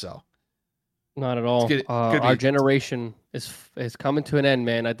NBA, so. Not at all. Our generation is coming to an end,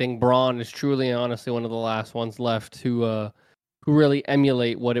 man. I think Braun is truly and honestly one of the last ones left who really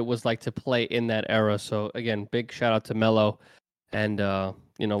emulate what it was like to play in that era. So again, big shout out to Melo, and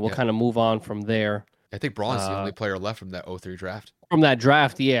we'll kind of move on from there. I think Braun's the only player left from that 03 draft. From that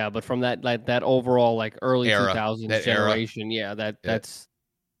draft, yeah, but from that overall early era, 2000s generation, that's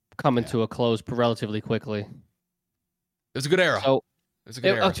coming to a close relatively quickly. It was a good era. So, it was a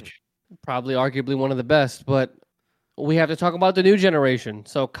good era. Probably arguably one of the best, but we have to talk about the new generation.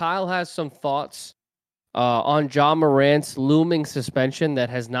 So Kyle has some thoughts on Ja Morant's looming suspension that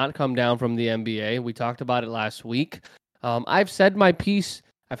has not come down from the NBA. We talked about it last week. I've said my piece.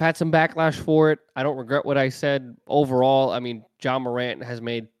 I've had some backlash for it. I don't regret what I said overall. I mean, Ja Morant has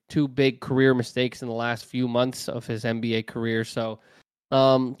made 2 big career mistakes in the last few months of his NBA career. So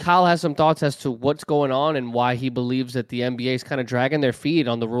Kyle has some thoughts as to what's going on and why he believes that the NBA is kind of dragging their feet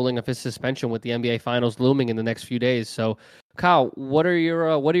on the ruling of his suspension with the NBA Finals looming in the next few days. So, Kyle, what are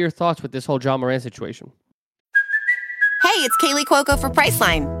your thoughts with this whole Ja Morant situation? Hey, it's Kaylee Cuoco for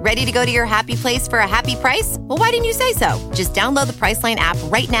Priceline. Ready to go to your happy place for a happy price? Well, why didn't you say so? Just download the Priceline app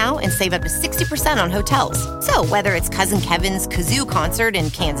right now and save up to 60% on hotels. So whether it's Cousin Kevin's Kazoo Concert in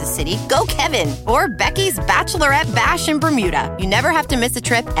Kansas City, go Kevin, or Becky's Bachelorette Bash in Bermuda, you never have to miss a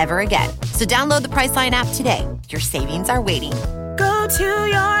trip ever again. So download the Priceline app today. Your savings are waiting. Go to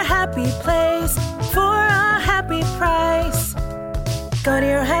your happy place for a happy price. Go to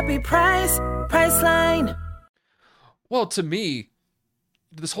your happy price, Priceline. Well, to me,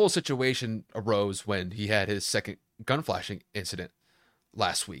 this whole situation arose when he had his second gun flashing incident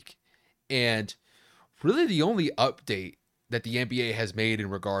last week. And really the only update that the NBA has made in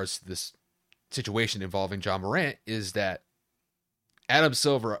regards to this situation involving Ja Morant is that Adam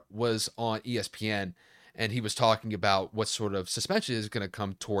Silver was on ESPN and he was talking about what sort of suspension is going to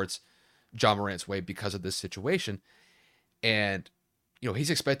come towards Ja Morant's way because of this situation. And, he's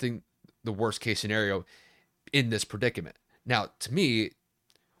expecting the worst case scenario in this predicament. Now, to me,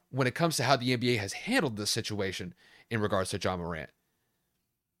 when it comes to how the NBA has handled this situation in regards to Ja Morant,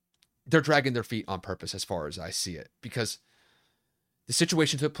 they're dragging their feet on purpose as far as I see it, because the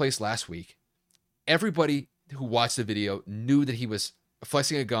situation took place last week. Everybody who watched the video knew that he was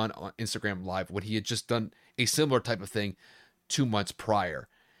flexing a gun on Instagram Live when he had just done a similar type of thing 2 months prior.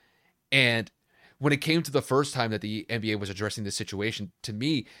 And when it came to the first time that the NBA was addressing this situation, to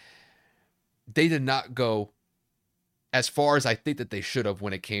me, they did not go as far as I think that they should have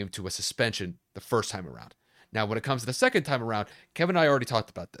when it came to a suspension the first time around. Now, when it comes to the second time around, Kevin and I already talked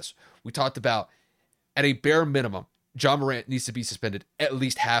about this. We talked about, at a bare minimum, Ja Morant needs to be suspended at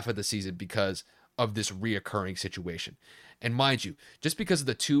least half of the season because of this reoccurring situation. And mind you, just because of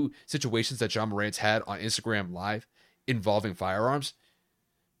the 2 situations that Ja Morant's had on Instagram Live involving firearms,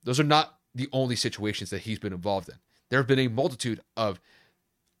 those are not the only situations that he's been involved in. There have been a multitude of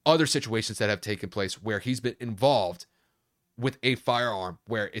other situations that have taken place where he's been involved with a firearm,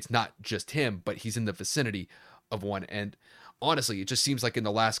 where it's not just him, but he's in the vicinity of one. And honestly, it just seems like in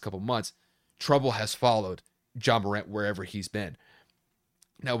the last couple months, trouble has followed Ja Morant wherever he's been.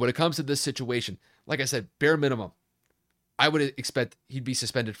 Now, when it comes to this situation, like I said, bare minimum, I would expect he'd be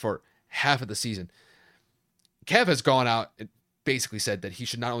suspended for half of the season. Kev has gone out and basically said that he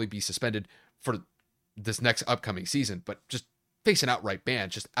should not only be suspended for this next upcoming season, but just face an outright ban,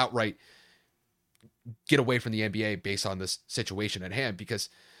 just outright get away from the NBA based on this situation at hand, because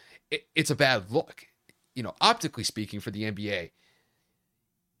it's a bad look. Optically speaking, for the NBA,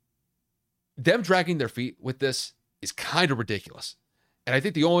 them dragging their feet with this is kind of ridiculous. And I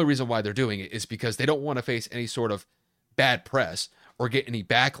think the only reason why they're doing it is because they don't want to face any sort of bad press or get any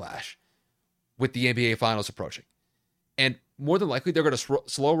backlash with the NBA Finals approaching. And more than likely, they're going to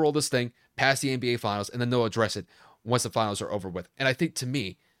slow roll this thing past the NBA Finals, and then they'll address it once the finals are over with. And I think, to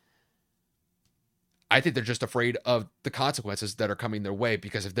me, they're just afraid of the consequences that are coming their way,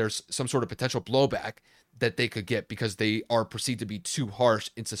 because if there's some sort of potential blowback that they could get because they are perceived to be too harsh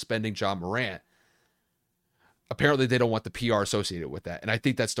in suspending Ja Morant, apparently they don't want the PR associated with that. And I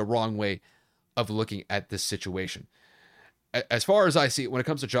think that's the wrong way of looking at this situation. as far as I see it, when it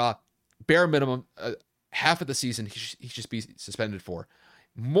comes to Ja, bare minimum, half of the season he should just be suspended for.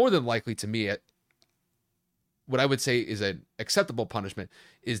 More than likely, to me, what I would say is an acceptable punishment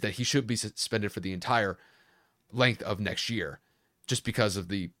is that he should be suspended for the entire length of next year, just because of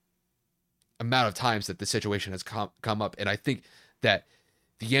the amount of times that the situation has come up. And I think that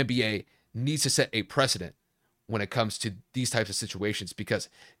the NBA needs to set a precedent when it comes to these types of situations, because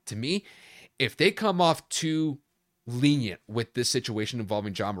to me, if they come off too lenient with this situation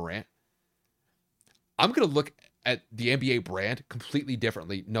involving Ja Morant, I'm going to look at the NBA brand completely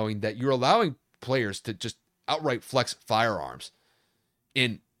differently, knowing that you're allowing players to just outright flex firearms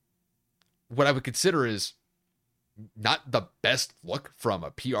in what I would consider is not the best look from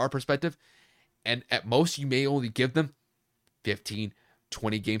a PR perspective. And at most, you may only give them 15,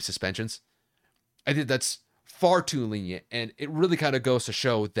 20 game suspensions. I think that's far too lenient. And it really kind of goes to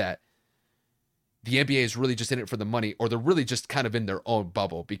show that the NBA is really just in it for the money, or they're really just kind of in their own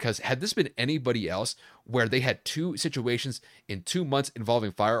bubble. Because had this been anybody else where they had 2 situations in 2 months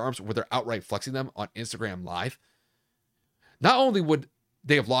involving firearms where they're outright flexing them on Instagram Live, not only would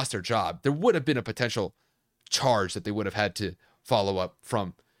they have lost their job, there would have been a potential charge that they would have had to follow up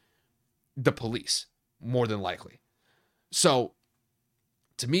from the police, more than likely. So,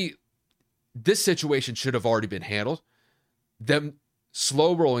 to me, this situation should have already been handled. Them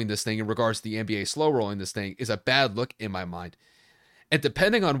slow rolling this thing in regards to the NBA slow rolling this thing is a bad look in my mind. And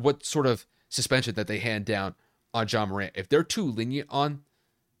depending on what sort of suspension that they hand down on Ja Morant, if they're too lenient on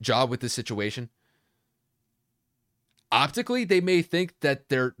Ja with this situation, optically they may think that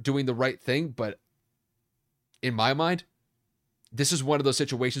they're doing the right thing, but in my mind, this is one of those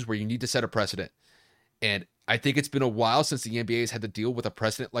situations where you need to set a precedent. And I think it's been a while since the NBA has had to deal with a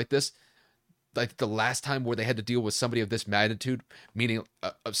precedent like this. Like the last time where they had to deal with somebody of this magnitude, meaning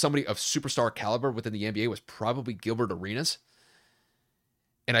somebody of superstar caliber within the NBA, was probably Gilbert Arenas.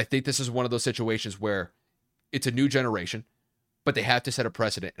 And I think this is one of those situations where it's a new generation, but they have to set a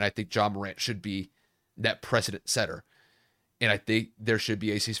precedent. And I think Ja Morant should be that precedent setter. And I think there should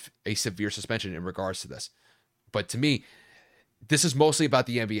be a severe suspension in regards to this. But to me, this is mostly about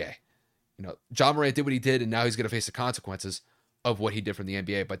the NBA. You know, Ja Morant did what he did, and now he's going to face the consequences of what he did from the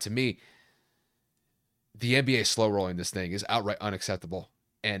NBA. But to me, the NBA slow rolling this thing is outright unacceptable.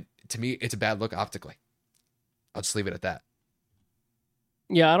 And to me, it's a bad look optically. I'll just leave it at that.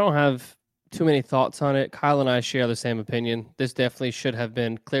 Yeah, I don't have too many thoughts on it. Kyle and I share the same opinion. This definitely should have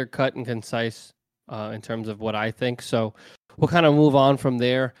been clear cut and concise in terms of what I think. So we'll kind of move on from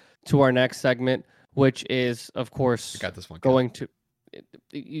there to our next segment, which is, of course, got this one, going to.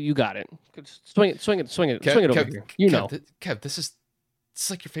 You got it. Swing it over here. Kev, this is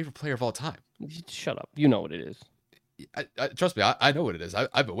like your favorite player of all time. Shut up. You know what it is. I trust me, I know what it is.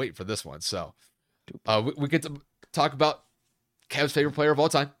 I've been waiting for this one. So we get to talk about Kev's favorite player of all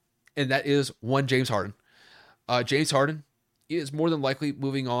time, and that is one James Harden. James Harden is more than likely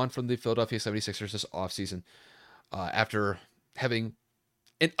moving on from the Philadelphia 76ers this offseason after having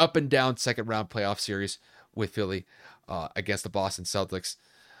an up and down second round playoff series with Philly against the Boston Celtics.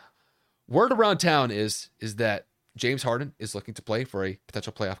 Word around town is that James Harden is looking to play for a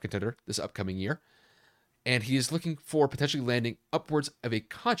potential playoff contender this upcoming year. And he is looking for potentially landing upwards of a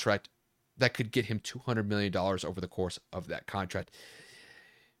contract that could get him $200 million over the course of that contract.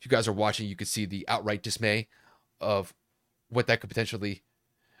 If you guys are watching, you could see the outright dismay of what that could potentially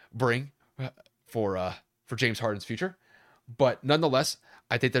bring for James Harden's future. But nonetheless,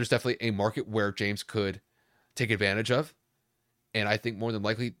 I think there's definitely a market where James could take advantage of. And I think more than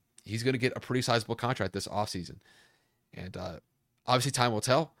likely, he's going to get a pretty sizable contract this offseason. And obviously time will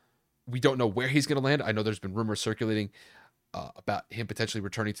tell. We don't know where he's going to land. I know there's been rumors circulating about him potentially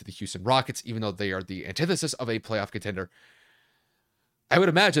returning to the Houston Rockets, even though they are the antithesis of a playoff contender. I would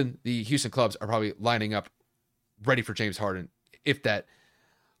imagine the Houston clubs are probably lining up ready for James Harden if that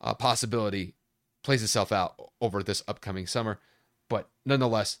possibility plays itself out over this upcoming summer. But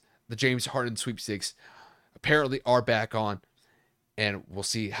nonetheless, the James Harden sweepstakes apparently are back on, and we'll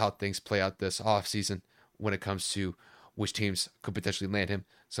see how things play out this offseason when it comes to which teams could potentially land him.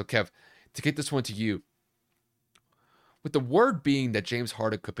 So, Kev, to get this one to you, with the word being that James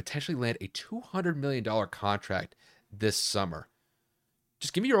Harden could potentially land a $200 million contract this summer,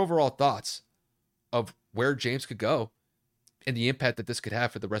 just give me your overall thoughts of where James could go and the impact that this could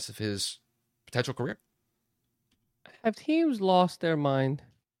have for the rest of his potential career. Have teams lost their mind?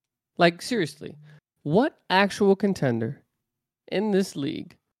 Like, seriously, what actual contender in this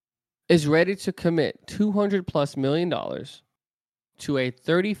league is ready to commit $200+ million to a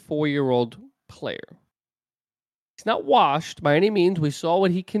 34-year-old player? He's not washed by any means. We saw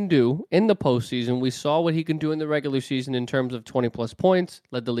what he can do in the postseason. We saw what he can do in the regular season in terms of 20-plus points,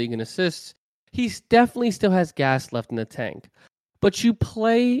 led the league in assists. He definitely still has gas left in the tank. But you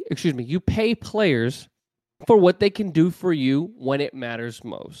pay players for what they can do for you when it matters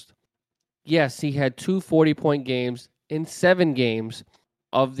most. Yes, he had 2 40-point games in 7 games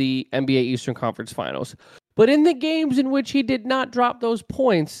of the NBA Eastern Conference Finals. But in the games in which he did not drop those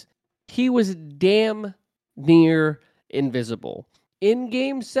points, he was damn near invisible. In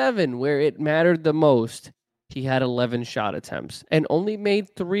Game 7, where it mattered the most, he had 11 shot attempts and only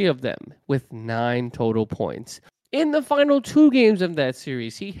made 3 of them with 9 total points. In the final 2 games of that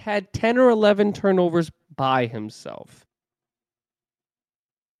series, he had 10 or 11 turnovers by himself.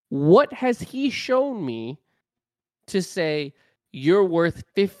 What has he shown me to say you're worth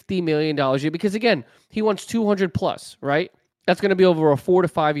 $50 million a year? Because again, he wants 200 plus, right? That's going to be over a 4 to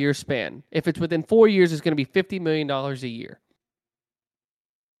 5 year span. If it's within 4 years, it's going to be $50 million a year.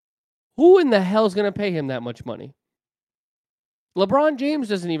 Who in the hell is going to pay him that much money? LeBron James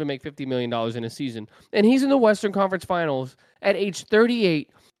doesn't even make $50 million in a season. And he's in the Western Conference Finals at age 38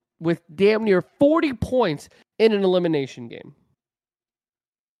 with damn near 40 points in an elimination game.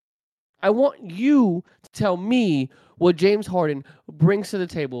 I want you to tell me what James Harden brings to the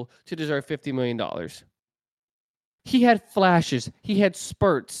table to deserve $50 million. He had flashes. He had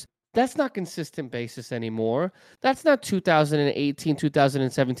spurts. That's not consistent basis anymore. That's not 2018,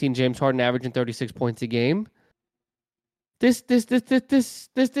 2017 James Harden averaging 36 points a game. This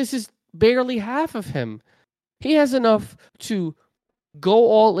is barely half of him. He has enough to go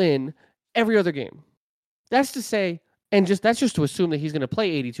all in every other game. That's to say, that's just to assume that he's going to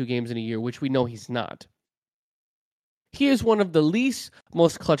play 82 games in a year, which we know he's not. He is one of the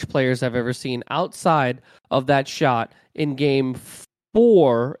most clutch players I've ever seen outside of that shot in Game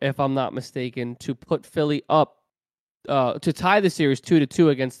 4, if I'm not mistaken, to put Philly up, to tie the series 2-2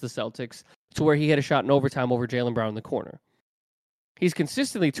 against the Celtics, to where he had a shot in overtime over Jaylen Brown in the corner. He's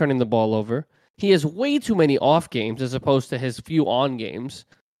consistently turning the ball over. He has way too many off games as opposed to his few on games.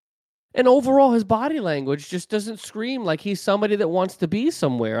 And overall, his body language just doesn't scream like he's somebody that wants to be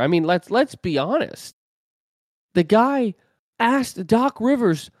somewhere. I mean, let's be honest. The guy asked Doc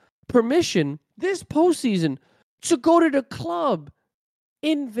Rivers permission this postseason to go to the club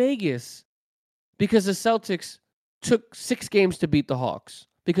in Vegas because the Celtics took 6 games to beat the Hawks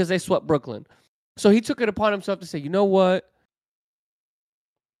because they swept Brooklyn. So he took it upon himself to say, you know what?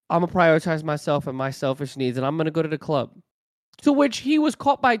 I'm going to prioritize myself and my selfish needs, and I'm going to go to the club. To which he was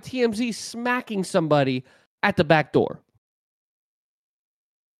caught by TMZ smacking somebody at the back door.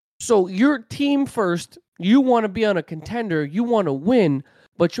 So your team first, you want to be on a contender, you want to win,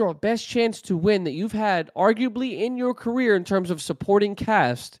 but your best chance to win that you've had arguably in your career in terms of supporting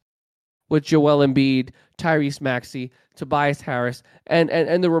cast with Joel Embiid, Tyrese Maxey, Tobias Harris,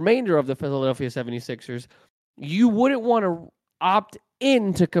 and the remainder of the Philadelphia 76ers, you wouldn't want to opt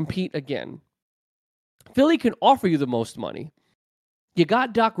in to compete again. Philly can offer you the most money. You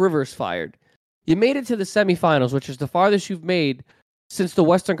got Doc Rivers fired. You made it to the semifinals, which is the farthest you've made since the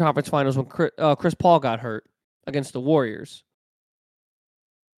Western Conference Finals when Chris Paul got hurt against the Warriors.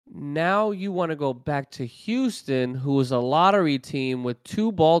 Now you want to go back to Houston, who was a lottery team with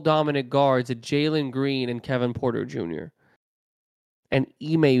 2 ball-dominant guards at Jalen Green and Kevin Porter Jr. and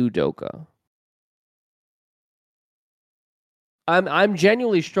Ime Udoka. I'm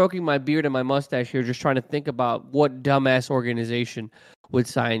genuinely stroking my beard and my mustache here, just trying to think about what dumbass organization would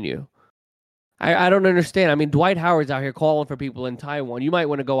sign you. I don't understand. I mean, Dwight Howard's out here calling for people in Taiwan. You might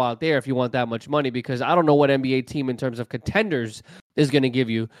want to go out there if you want that much money, because I don't know what NBA team in terms of contenders is going to give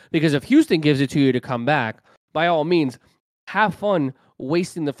you. Because if Houston gives it to you to come back, by all means, have fun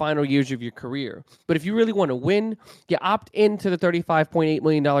wasting the final years of your career. But if you really want to win, you opt into the $35.8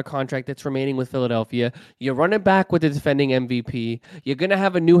 million contract that's remaining with Philadelphia. You run it back with the defending MVP. You're going to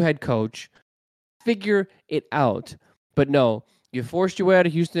have a new head coach. Figure it out. But no, you forced your way out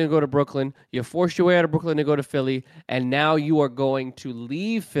of Houston to go to Brooklyn. You forced your way out of Brooklyn to go to Philly. And now you are going to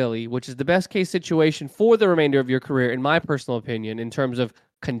leave Philly, which is the best case situation for the remainder of your career, in my personal opinion, in terms of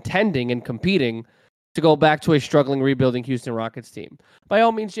contending and competing, to go back to a struggling, rebuilding Houston Rockets team. By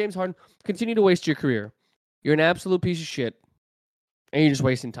all means, James Harden, continue to waste your career. You're an absolute piece of shit, and you're just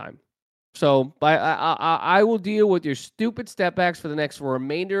wasting time. So I will deal with your stupid step backs for the next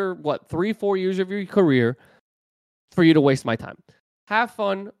remainder, 3-4 years of your career for you to waste my time. Have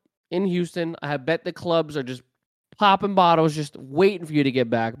fun in Houston. I bet the clubs are just popping bottles, just waiting for you to get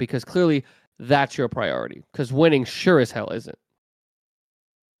back, because clearly that's your priority, because winning sure as hell isn't.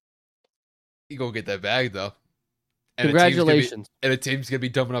 You go get that bag, though. And Congratulations. A team's going to be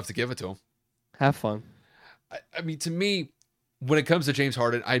dumb enough to give it to him. Have fun. I mean, to me, when it comes to James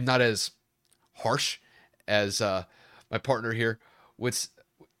Harden, I'm not as harsh as my partner here would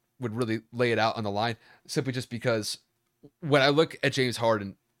really lay it out on the line, simply just because when I look at James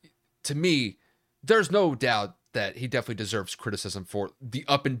Harden, to me, there's no doubt that he definitely deserves criticism for the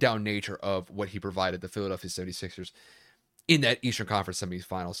up and down nature of what he provided the Philadelphia 76ers in that Eastern Conference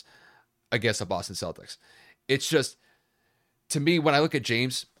semifinals against the Boston Celtics. It's just, to me, when I look at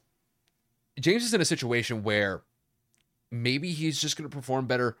James is in a situation where maybe he's just going to perform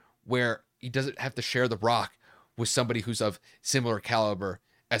better, where he doesn't have to share the rock with somebody who's of similar caliber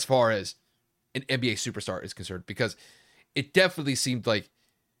as far as an NBA superstar is concerned, because it definitely seemed like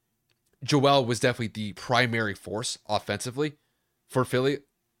Joel was definitely the primary force offensively for Philly,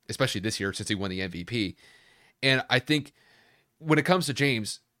 especially this year since he won the MVP. And I think when it comes to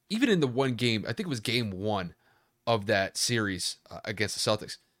James, even in the one game, I think it was game 1 of that series against the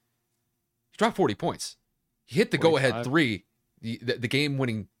Celtics, he dropped 40 points. He hit the 45. Go-ahead 3, the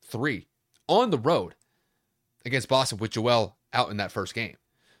game-winning 3 on the road against Boston with Joel out in that first game.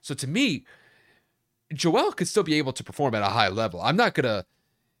 So to me, Joel could still be able to perform at a high level. I'm not gonna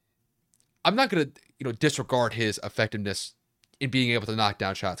disregard his effectiveness in being able to knock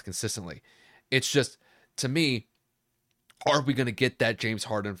down shots consistently. It's just, to me, are we gonna get that James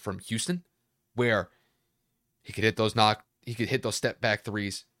Harden from Houston, where he could hit those step back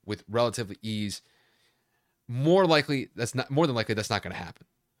threes with relatively ease? More than likely, that's not going to happen.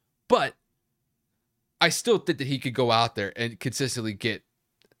 But I still think that he could go out there and consistently get,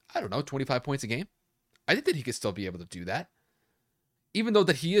 25 points a game. I think that he could still be able to do that. Even though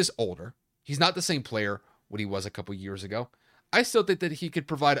that he is older, he's not the same player what he was a couple years ago. I still think that he could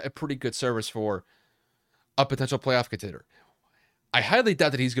provide a pretty good service for a potential playoff contender. I highly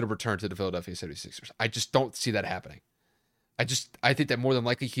doubt that he's going to return to the Philadelphia 76ers. I just don't see that happening. I think that more than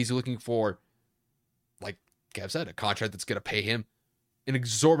likely he's looking for, like Kev said, a contract that's going to pay him an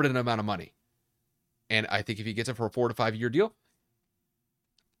exorbitant amount of money. And I think if he gets it for a 4 to 5 year deal,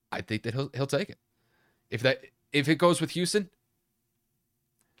 I think that he'll take it. If it goes with Houston,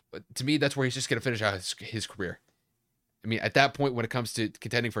 to me, that's where he's just going to finish out his career. I mean, at that point, when it comes to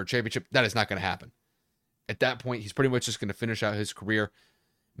contending for a championship, that is not going to happen. At that point, he's pretty much just going to finish out his career,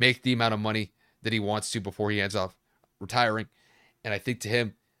 make the amount of money that he wants to before he ends up retiring. And I think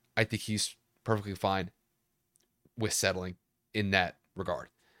he's perfectly fine with settling in that regard.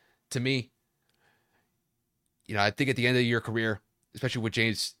 To me, I think at the end of your career, especially with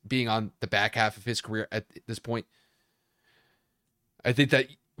James being on the back half of his career at this point, I think that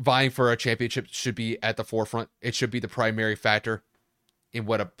vying for a championship should be at the forefront. It should be the primary factor in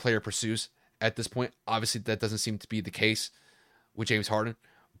what a player pursues at this point. Obviously, that doesn't seem to be the case with James Harden.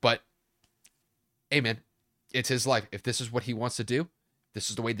 But, hey, man, it's his life. If this is what he wants to do, this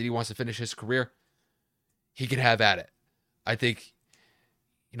is the way that he wants to finish his career, he can have at it. I think,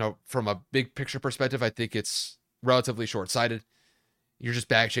 from a big picture perspective, I think it's relatively short-sighted. You're just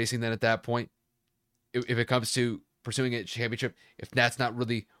bag chasing then at that point. If it comes to pursuing a championship, if that's not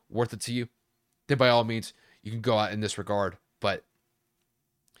really worth it to you, then by all means, you can go out in this regard. But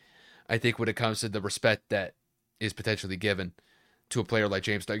I think when it comes to the respect that is potentially given to a player like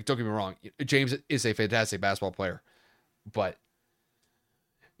James, don't get me wrong, James is a fantastic basketball player. But,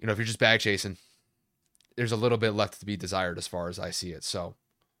 if you're just bag chasing, there's a little bit left to be desired as far as I see it. So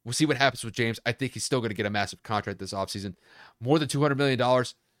we'll see what happens with James. I think he's still going to get a massive contract this offseason. More than $200 million.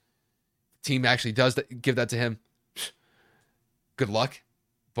 Team actually does give that to him. Good luck.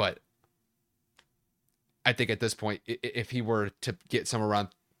 But I think at this point, if he were to get somewhere around,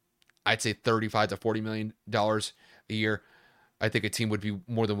 I'd say $35 to $40 million a year, I think a team would be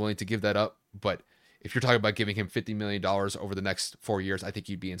more than willing to give that up. But if you're talking about giving him $50 million over the next 4 years, I think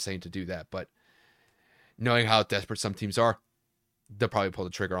you'd be insane to do that. But knowing how desperate some teams are, they'll probably pull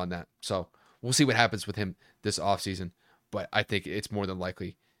the trigger on that. So we'll see what happens with him this offseason. But I think it's more than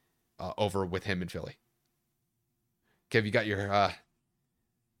likely over with him in Philly. Kev, you got your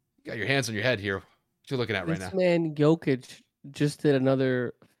hands on your head here. What you looking at right now? This man Jokic just did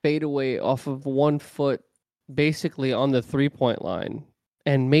another fadeaway off of 1 foot, basically on the 3-point line,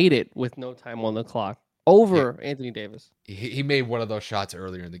 and made it with no time on the clock over Anthony Davis. He made one of those shots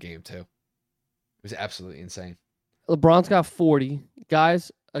earlier in the game too. It was absolutely insane. LeBron's got 40.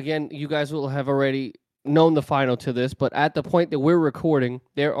 Guys, again, you guys will have already known the final to this, but at the point that we're recording,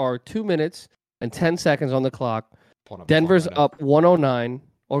 there are 2 minutes and 10 seconds on the clock. Denver's up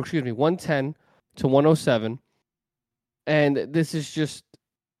 110 to 107. And this is just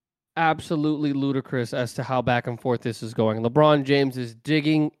absolutely ludicrous as to how back and forth this is going. LeBron James is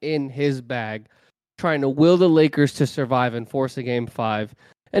digging in his bag, trying to will the Lakers to survive and force a game 5.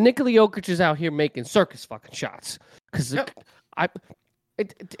 And Nikola Jokic is out here making circus fucking shots. Because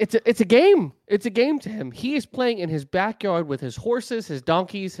it's a game. It's a game to him. He is playing in his backyard with his horses, his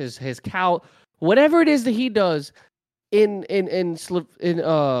donkeys, his cow, whatever it is that he does in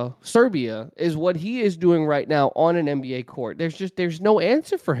Serbia is what he is doing right now on an NBA court. There's no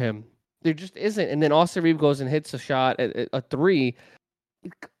answer for him. There just isn't. And then Austin Reeves goes and hits a shot at a three.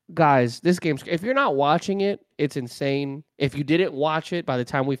 Guys, this game's, if you're not watching it, it's insane. If you didn't watch it by the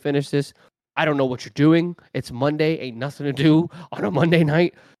time we finish this, I don't know what you're doing. It's Monday, ain't nothing to do on a Monday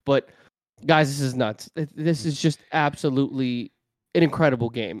night. But guys, this is nuts. This is just absolutely an incredible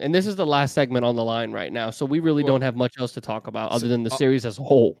game. And this is the last segment on the line right now. So we really don't have much else to talk about other than the series as a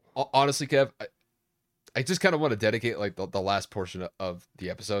whole. Honestly, Kev, I just kind of want to dedicate like the last portion of the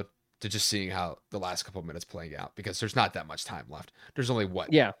episode to just seeing how the last couple of minutes playing out, because there's not that much time left. There's only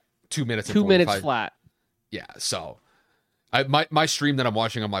 2 minutes. 2 minutes flat. Yeah. So my stream that I'm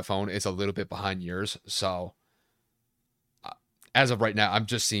watching on my phone is a little bit behind yours. So as of right now, I'm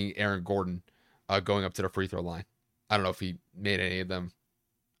just seeing Aaron Gordon going up to the free throw line. I don't know if he made any of them,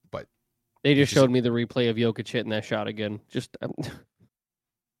 but they just showed me the replay of Jokic hitting that shot again.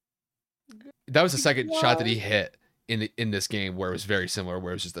 That was the second shot that he hit in this game where it was very similar,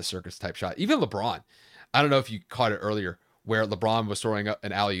 where it was just a circus type shot. Even LeBron, I don't know if you caught it earlier, where LeBron was throwing up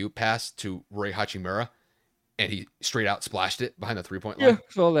an alley-oop pass to Rui Hachimura, and he straight out splashed it behind the 3-point line. Yeah,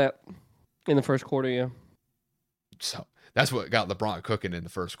 saw that in the first quarter, yeah. So that's what got LeBron cooking in the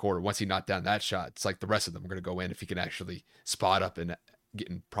first quarter. Once he knocked down that shot, it's like the rest of them are going to go in if he can actually spot up and get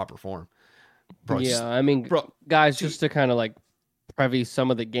in proper form. Guys, just to kind of like preview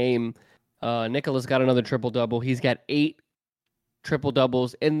some of the game, Nicola's got another triple-double. He's got 8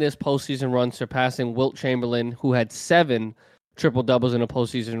 triple-doubles in this postseason run, surpassing Wilt Chamberlain, who had 7 triple-doubles in a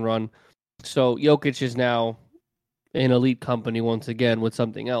postseason run. So Jokic is now in elite company once again with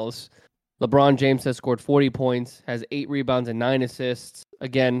something else. LeBron James has scored 40 points, has 8 rebounds and 9 assists.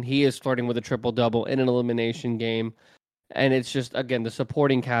 Again, he is flirting with a triple-double in an elimination game. And it's just, again, the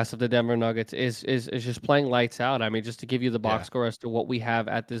supporting cast of the Denver Nuggets is just playing lights out. I mean, just to give you the box score as to what we have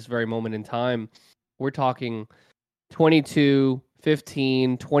at this very moment in time, we're talking 22,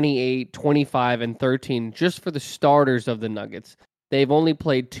 15, 28, 25, and 13 just for the starters of the Nuggets. They've only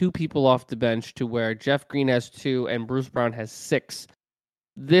played 2 people off the bench, to where Jeff Green has 2 and Bruce Brown has 6.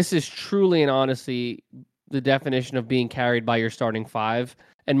 This is truly and honestly the definition of being carried by your starting 5.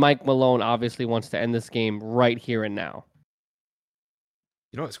 And Mike Malone obviously wants to end this game right here and now.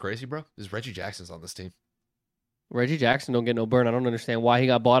 You know what's crazy, bro? Is Reggie Jackson's on this team. Reggie Jackson don't get no burn. I don't understand why he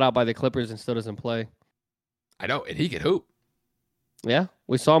got bought out by the Clippers and still doesn't play. I know, and he can hoop. Yeah,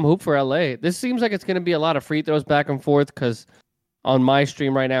 we saw him hoop for LA. This seems like it's going to be a lot of free throws back and forth, because on my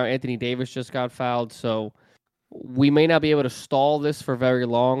stream right now, Anthony Davis just got fouled, so we may not be able to stall this for very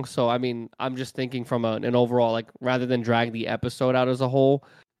long. So, I mean, I'm just thinking from an overall, like, rather than drag the episode out as a whole,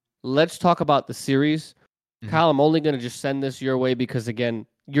 let's talk about the series. Mm-hmm. Kyle, I'm only going to just send this your way because, again,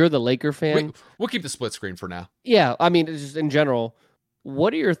 you're the Laker fan. We'll keep the split screen for now. Yeah, I mean, just in general,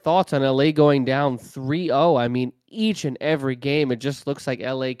 what are your thoughts on LA going down 3-0? I mean, each and every game, it just looks like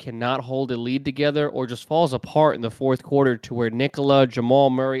LA cannot hold a lead together or just falls apart in the fourth quarter, to where Nikola,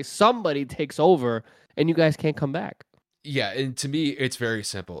 Jamal Murray, somebody takes over and you guys can't come back. Yeah, and to me, it's very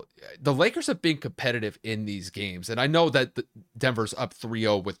simple. The Lakers have been competitive in these games, and I know that Denver's up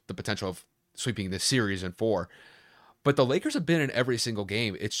 3-0 with the potential of sweeping this series in 4. But the Lakers have been in every single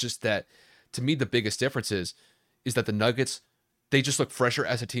game. It's just that, to me, the biggest difference is that the Nuggets, they just look fresher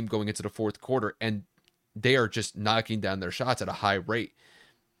as a team going into the fourth quarter, and they are just knocking down their shots at a high rate.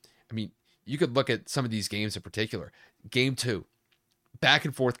 I mean, you could look at some of these games in particular. Game 2, back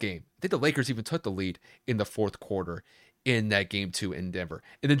and forth game. I think the Lakers even took the lead in the fourth quarter in that game 2 in Denver.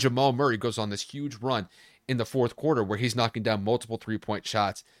 And then Jamal Murray goes on this huge run in the fourth quarter where he's knocking down multiple 3-point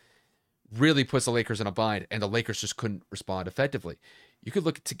shots, really puts the Lakers in a bind, and the Lakers just couldn't respond effectively. You could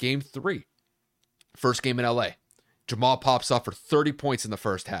look to game 3, first game in LA. Jamal pops up for 30 points in the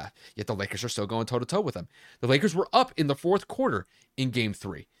first half, yet the Lakers are still going toe-to-toe with him. The Lakers were up in the fourth quarter in game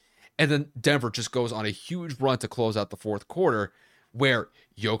 3. And then Denver just goes on a huge run to close out the fourth quarter where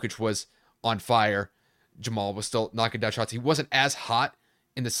Jokic was on fire. Jamal was still knocking down shots. He wasn't as hot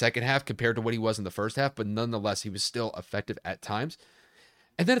in the second half compared to what he was in the first half, but nonetheless, he was still effective at times.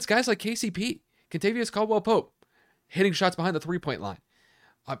 And then it's guys like KCP, Kentavious Caldwell-Pope, hitting shots behind the 3-point line.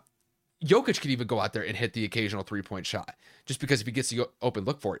 Jokic could even go out there and hit the occasional 3-point shot, just because if he gets the open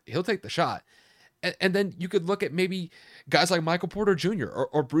look for it, he'll take the shot. And then you could look at maybe guys like Michael Porter Jr.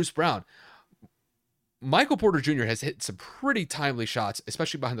 or Bruce Brown. Michael Porter Jr. has hit some pretty timely shots,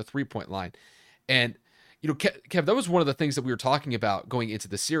 especially behind the 3-point line. And Kev, that was one of the things that we were talking about going into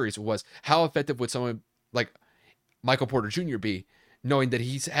the series was how effective would someone like Michael Porter Jr. be, knowing that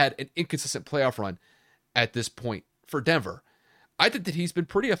he's had an inconsistent playoff run at this point for Denver. I think that he's been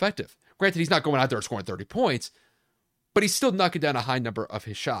pretty effective. Granted, he's not going out there scoring 30 points, but he's still knocking down a high number of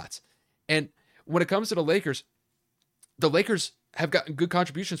his shots. And when it comes to the Lakers have gotten good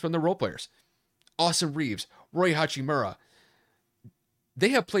contributions from their role players. Austin Reeves, Roy Hachimura, they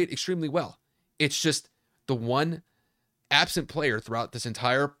have played extremely well. It's just the one absent player throughout this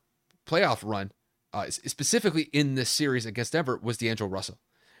entire playoff run, specifically in this series against Denver, was D'Angelo Russell.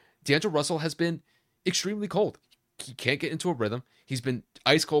 D'Angelo Russell has been extremely cold. He can't get into a rhythm. He's been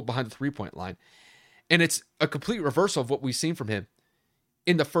ice cold behind the three-point line. And it's a complete reversal of what we've seen from him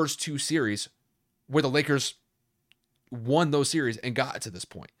in the first two series where the Lakers won those series and got to this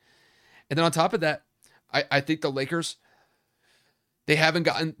point. And then on top of that, I think the Lakers, they haven't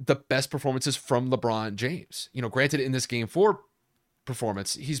gotten the best performances from LeBron James. Granted, in this Game 4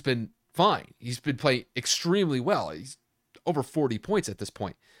 performance, he's been fine. He's been playing extremely well. He's over 40 points at this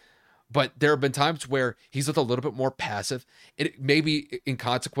point. But there have been times where he's looked a little bit more passive. It may be in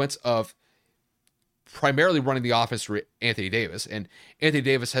consequence of primarily running the offense through Anthony Davis. And Anthony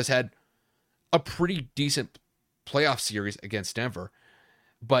Davis has had a pretty decent playoff series against Denver.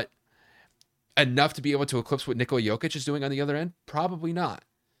 But enough to be able to eclipse what Nikola Jokic is doing on the other end? Probably not.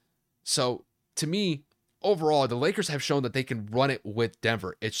 So, to me, overall, the Lakers have shown that they can run it with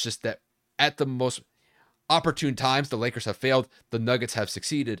Denver. It's just that at the most opportune times, the Lakers have failed. The Nuggets have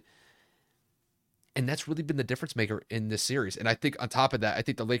succeeded. And that's really been the difference maker in this series. And I think on top of that, I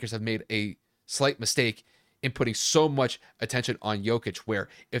think the Lakers have made a slight mistake in putting so much attention on Jokic, where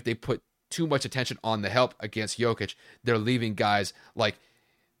if they put too much attention on the help against Jokic, they're leaving guys like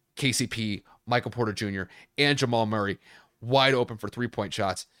KCP, Michael Porter Jr., and Jamal Murray wide open for three-point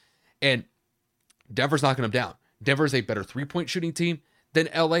shots. And Denver's knocking them down. Denver is a better three-point shooting team than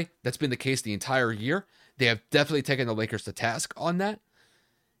LA. That's been the case the entire year. They have definitely taken the Lakers to task on that.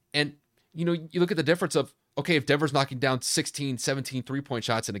 And, you look at the difference of, okay, if Denver's knocking down 16, 17 three-point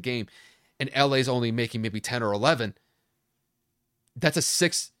shots in a game, and LA's only making maybe 10 or 11, that's a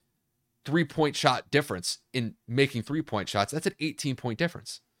 6 3-point shot difference in making 3-point shots. That's an 18-point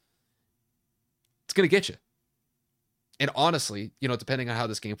difference. It's going to get you. And honestly, depending on how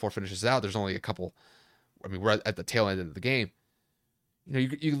this Game 4 finishes out, there's only a couple. We're at the tail end of the game.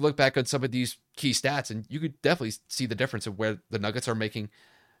 You look back on some of these key stats, and you could definitely see the difference of where the Nuggets are making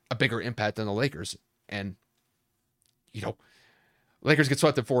a bigger impact than the Lakers. And, Lakers get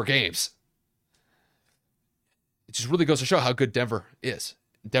swept in 4 games. It just really goes to show how good Denver is.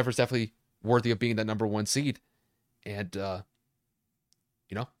 Denver's definitely worthy of being that number 1 seed. And,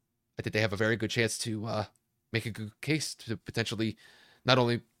 I think they have a very good chance to make a good case to potentially not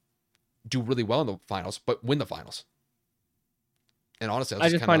only do really well in the finals, but win the finals. And honestly, I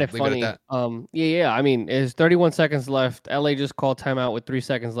just find it funny. There's 31 seconds left. LA just called timeout with 3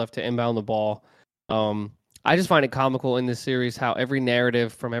 seconds left to inbound the ball. I just find it comical in this series how every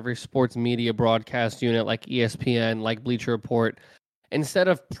narrative from every sports media broadcast unit like ESPN, like Bleacher Report, instead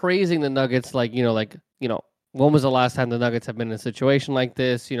of praising the Nuggets when was the last time the Nuggets have been in a situation like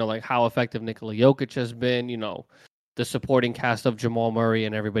this? Like how effective Nikola Jokic has been, the supporting cast of Jamal Murray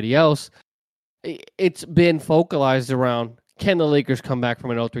and everybody else. It's been focalized around, can the Lakers come back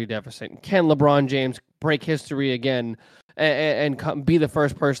from an 0-3 deficit? Can LeBron James break history again and be the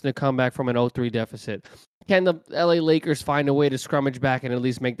first person to come back from an 0-3 deficit? Can the LA Lakers find a way to scrummage back and at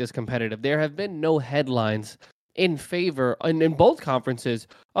least make this competitive? There have been no headlines in favor in both conferences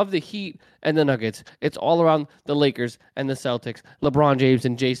of the Heat and the Nuggets. It's all around the Lakers and the Celtics, LeBron James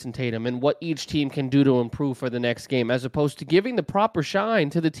and Jason Tatum, and what each team can do to improve for the next game, as opposed to giving the proper shine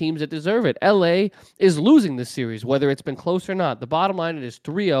to the teams that deserve it. LA is losing this series, whether it's been close or not. The bottom line, it is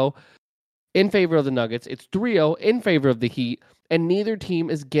 3-0 in favor of the Nuggets. It's 3-0 in favor of the Heat, and neither team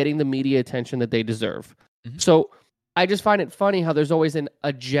is getting the media attention that they deserve. Mm-hmm. So I just find it funny how there's always an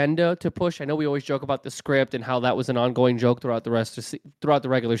agenda to push. I know we always joke about the script and how that was an ongoing joke throughout the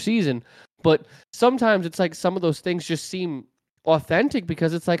regular season, but sometimes it's like some of those things just seem authentic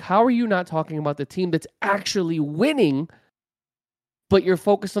because it's like, how are you not talking about the team that's actually winning, but you're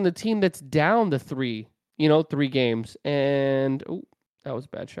focused on the team that's down the 3 games? And that was a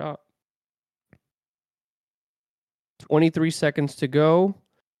bad shot. 23 seconds to go.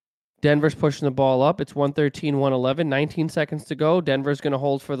 Denver's pushing the ball up. It's 113-111. 19 seconds to go. Denver's going to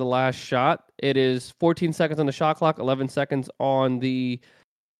hold for the last shot. It is 14 seconds on the shot clock, 11 seconds on the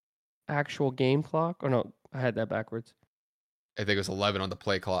actual game clock. Or no, I had that backwards. I think it was 11 on the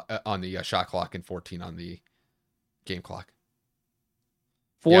play clock, on the shot clock, and 14 on the game clock.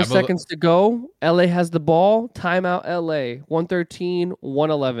 4 seconds to go. LA has the ball. Timeout LA. 113,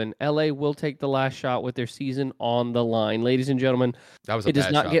 111. LA will take the last shot with their season on the line. Ladies and gentlemen, it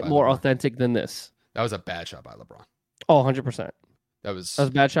does not get more authentic than this. That was a bad shot by LeBron. Oh, 100%. That was a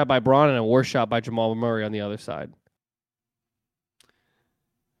bad shot by Braun and a worse shot by Jamal Murray on the other side.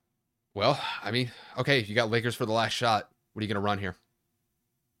 Well, I mean, okay, you got Lakers for the last shot. What are you going to run here?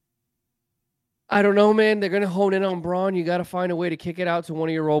 I don't know, man. They're going to hone in on Braun. You got to find a way to kick it out to one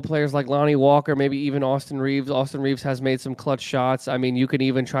of your role players like Lonnie Walker, maybe even Austin Reeves. Austin Reeves has made some clutch shots. I mean, you can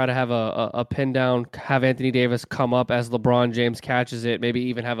even try to have a pin down, have Anthony Davis come up as LeBron James catches it, maybe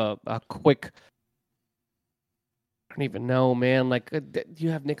even have a quick... I don't even know, man. Like, you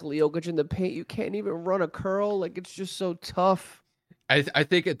have Nikola Jokic in the paint. You can't even run a curl. Like, it's just so tough. I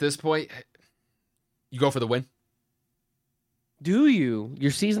think at this point, you go for the win. Do you?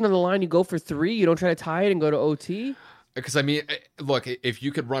 Your season on the line, you go for 3? You don't try to tie it and go to OT? Because, I mean, look, if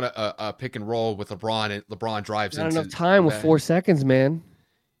you could run a pick and roll with LeBron and LeBron drives Not enough time with 4 seconds, man.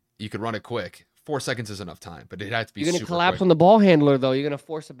 You could run it quick. 4 seconds is enough time, but it has to be You're going to collapse quick. on the ball handler, though. You're going to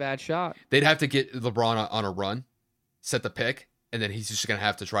force a bad shot. They'd have to get LeBron on a run, set the pick, and then he's just going to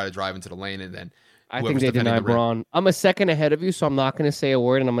have to try to drive into the lane, and then I think they deny Braun. I'm a second ahead of you, so I'm not going to say a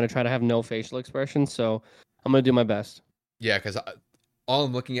word, and I'm going to try to have no facial expression, so I'm going to do my best. Yeah, because all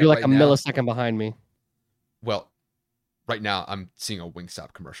I'm looking at You're like right a now, millisecond behind me. Well, right now I'm seeing a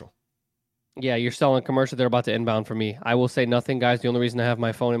Wingstop commercial. Yeah, you're selling a commercial. They're about to inbound for me. I will say nothing, guys. The only reason I have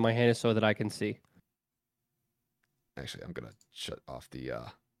my phone in my hand is so that I can see. Actually, I'm going to shut off the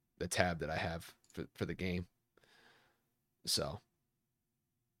tab that I have for the game. So,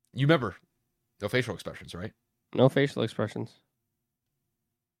 you remember, no facial expressions, right? No facial expressions.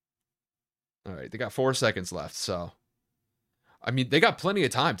 All right, they got 4 seconds left, so I mean, they got plenty of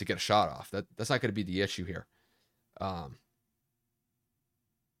time to get a shot off. That's not going to be the issue here. I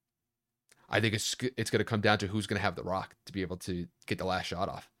think it's going to come down to who's going to have the rock to be able to get the last shot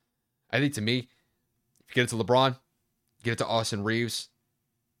off. I think, to me, if you get it to LeBron, get it to Austin Reeves,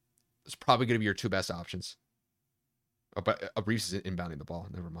 it's probably going to be your 2 best options. Oh, but Reeves is inbounding the ball.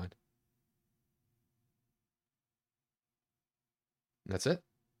 Never mind. And that's it.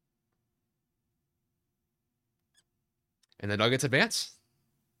 And the Nuggets advance.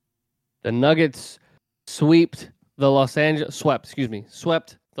 The Nuggets swept the Los Angeles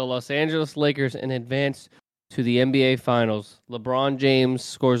Lakers and advanced to the NBA Finals. LeBron James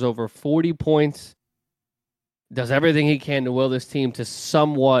scores over 40 points, does everything he can to will this team to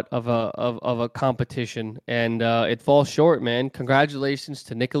somewhat of a competition, and it falls short, man. Congratulations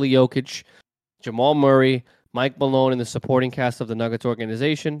to Nikola Jokic, Jamal Murray, Mike Malone, and the supporting cast of the Nuggets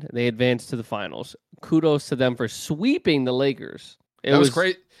organization. They advanced to the finals. Kudos to them for sweeping the Lakers. That was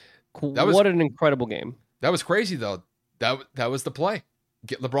great. What an incredible game. That was crazy, though. That was the play.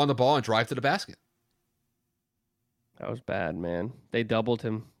 Get LeBron the ball and drive to the basket. That was bad, man. They doubled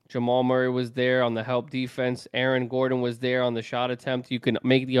him. Jamal Murray was there on the help defense. Aaron Gordon was there on the shot attempt. You can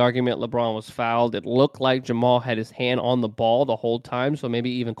make the argument LeBron was fouled. It looked like Jamal had his hand on the ball the whole time, so maybe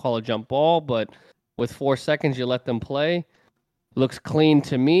even call a jump ball, but with 4 seconds, you let them play. Looks clean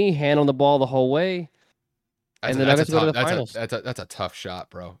to me. Hand on the ball the whole way. And the Nuggets go to the finals. That's a tough shot,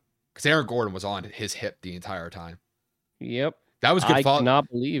 bro. Because Aaron Gordon was on his hip the entire time. Yep. That was good. I cannot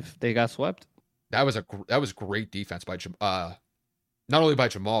believe they got swept. That was great defense by not only by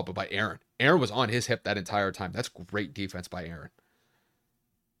Jamal but by Aaron. Aaron was on his hip that entire time. That's great defense by Aaron.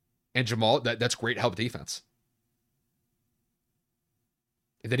 And Jamal, that's great help defense.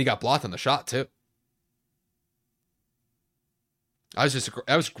 And then he got blocked on the shot too.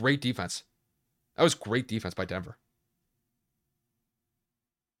 That was great defense. That was great defense by Denver.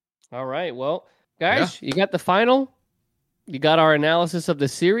 All right. Well, guys, You got the final. You got our analysis of the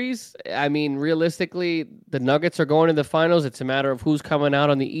series. I mean, realistically, the Nuggets are going to the finals. It's a matter of who's coming out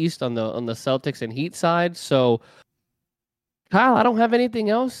on the East on the Celtics and Heat side. So, Kyle, I don't have anything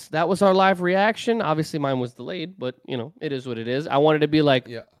else. That was our live reaction. Obviously, mine was delayed, but it is what it is. I wanted to be like,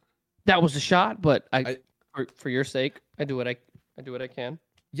 that was a shot, but for your sake, I do what I can.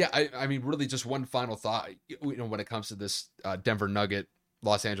 Yeah, I mean, really, just one final thought. When it comes to this Denver Nugget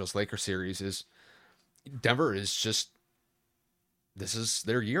Los Angeles Lakers series, is Denver is just, this is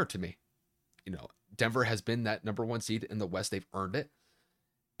their year to me. Denver has been that number 1 seed in the West. They've earned it,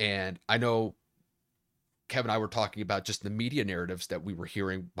 and I know Kevin and I were talking about just the media narratives that we were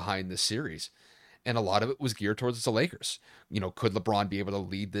hearing behind this series, and a lot of it was geared towards the Lakers. Could LeBron be able to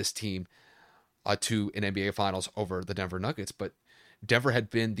lead this team to an NBA Finals over the Denver Nuggets? But Denver had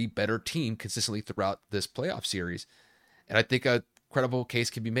been the better team consistently throughout this playoff series. And I think a credible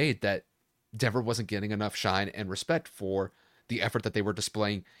case can be made that Denver wasn't getting enough shine and respect for the effort that they were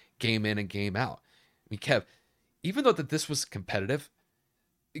displaying game in and game out. I mean, Kev, even though that this was competitive,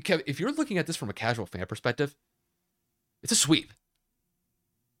 Kev, if you're looking at this from a casual fan perspective, it's a sweep.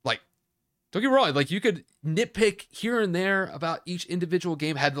 Like, don't get me wrong, like you could nitpick here and there about each individual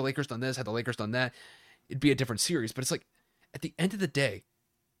game. Had the Lakers done this, had the Lakers done that, it'd be a different series. But it's like, at the end of the day,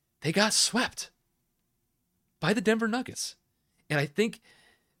 they got swept by the Denver Nuggets. And I think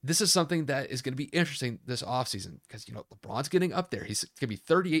this is something that is going to be interesting this offseason because, you know, LeBron's getting up there. He's going to be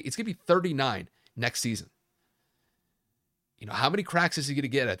 38. It's going to be 39 next season. You know, how many cracks is he going to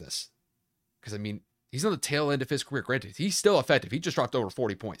get at this? Because, I mean, he's on the tail end of his career. Granted, he's still effective. He just dropped over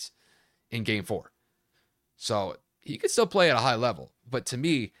 40 points in Game 4. So he can still play at a high level. But to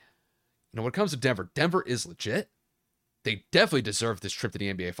me, you know, when it comes to Denver, Denver is legit. They definitely deserve this trip to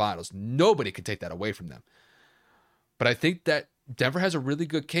the NBA Finals. Nobody can take that away from them. But I think that Denver has a really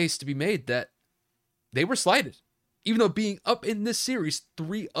good case to be made that they were slighted. Even though being up in this series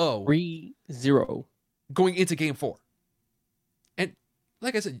 3-0. 3-0. Going into Game 4. And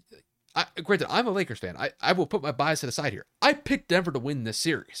like I said, granted, I'm a Lakers fan. I will put my bias to the side here. I picked Denver to win this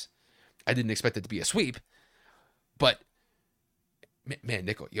series. I didn't expect it to be a sweep. But, man,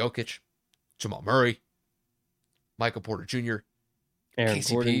 Nikola Jokic, Jamal Murray, Michael Porter Jr., Aaron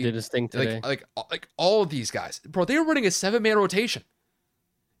KCP, Gordon did his thing today. Like all of these guys. Bro, they are running a 7-man rotation.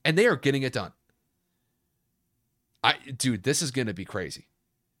 And they are getting it done. Dude, this is going to be crazy.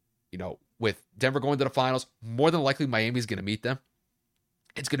 You know, with Denver going to the finals, more than likely Miami's going to meet them.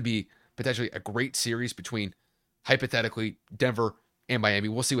 It's going to be potentially a great series between, hypothetically, Denver and Miami.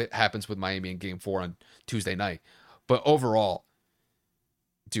 We'll see what happens with Miami in Game 4 on Tuesday night. But overall,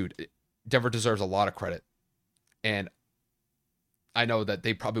 dude, Denver deserves a lot of credit. And I know that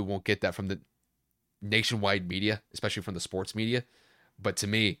they probably won't get that from the nationwide media, especially from the sports media. But to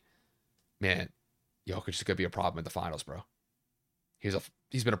me, man, Jokic is going to be a problem in the finals, bro.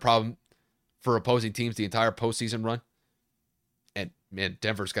 He's been a problem for opposing teams the entire postseason run. And, man,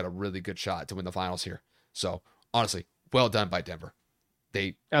 Denver's got a really good shot to win the finals here. So, honestly, well done by Denver.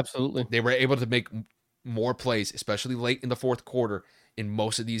 They were able to make more plays, especially late in the fourth quarter in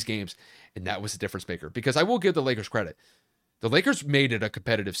most of these games. And that was the difference maker. Because I will give the Lakers credit. The Lakers made it a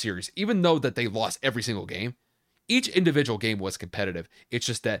competitive series, even though that they lost every single game. Each individual game was competitive. It's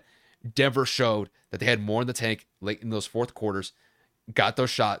just that Denver showed that they had more in the tank late in those fourth quarters, got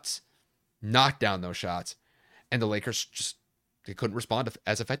those shots, knocked down those shots, and the Lakers they couldn't respond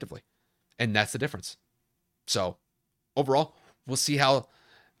as effectively. And that's the difference. So, overall, we'll see how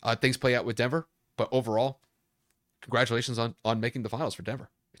things play out with Denver. But overall, congratulations on making the finals for Denver.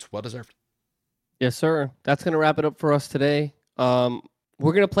 It's well-deserved. Yes, sir. That's going to wrap it up for us today. We're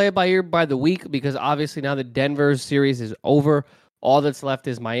going to play it by ear by the week because obviously now the Denver series is over. All that's left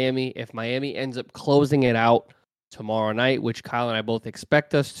is Miami. If Miami ends up closing it out tomorrow night, which Kyle and I both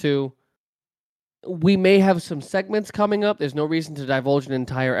expect us to, we may have some segments coming up. There's no reason to divulge an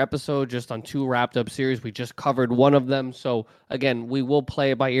entire episode just on 2 wrapped-up series. We just covered one of them. So, again, we will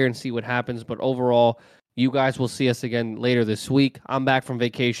play it by ear and see what happens. But overall, you guys will see us again later this week. I'm back from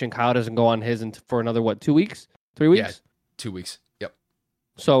vacation. Kyle doesn't go on his for another, 2 weeks? 3 weeks? Yeah, 2 weeks. Yep.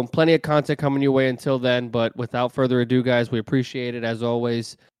 So plenty of content coming your way until then. But without further ado, guys, we appreciate it as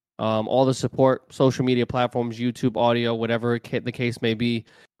always. All the support, social media platforms, YouTube, audio, whatever the case may be.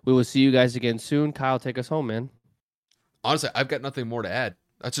 We will see you guys again soon. Kyle, take us home, man. Honestly, I've got nothing more to add.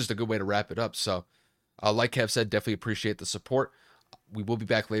 That's just a good way to wrap it up. So, like Kev said, definitely appreciate the support. We will be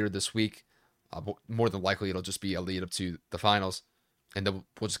back later this week. More than likely, it'll just be a lead up to the finals, and then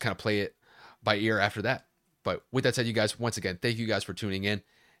we'll just kind of play it by ear after that. But with that said, you guys, once again, thank you guys for tuning in,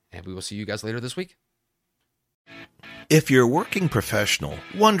 and we will see you guys later this week. If you're a working professional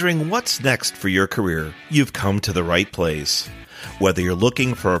wondering what's next for your career, you've come to the right place. Whether you're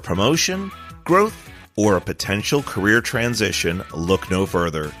looking for a promotion, growth, or a potential career transition, look no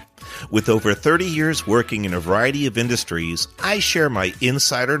further. With over 30 years working in a variety of industries, I share my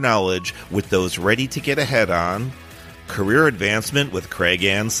insider knowledge with those ready to get ahead on Career Advancement with Craig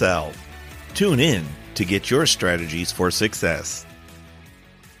Ansell. Tune in to get your strategies for success.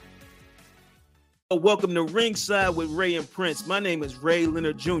 Welcome to Ringside with Ray and Prince. My name is Ray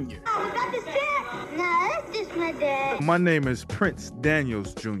Leonard Jr. Oh, is that the set? No, that's just my dad. My name is Prince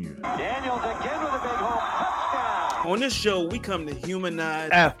Daniels Jr. Daniels again with a big home touchdown. On this show, we come to humanize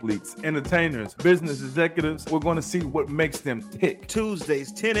athletes, entertainers, business executives. We're going to see what makes them tick.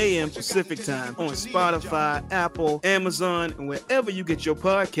 Tuesdays, 10 a.m. Pacific time on Spotify, Apple, Amazon, and wherever you get your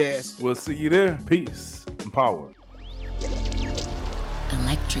podcasts. We'll see you there. Peace and power.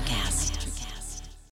 Electric acid.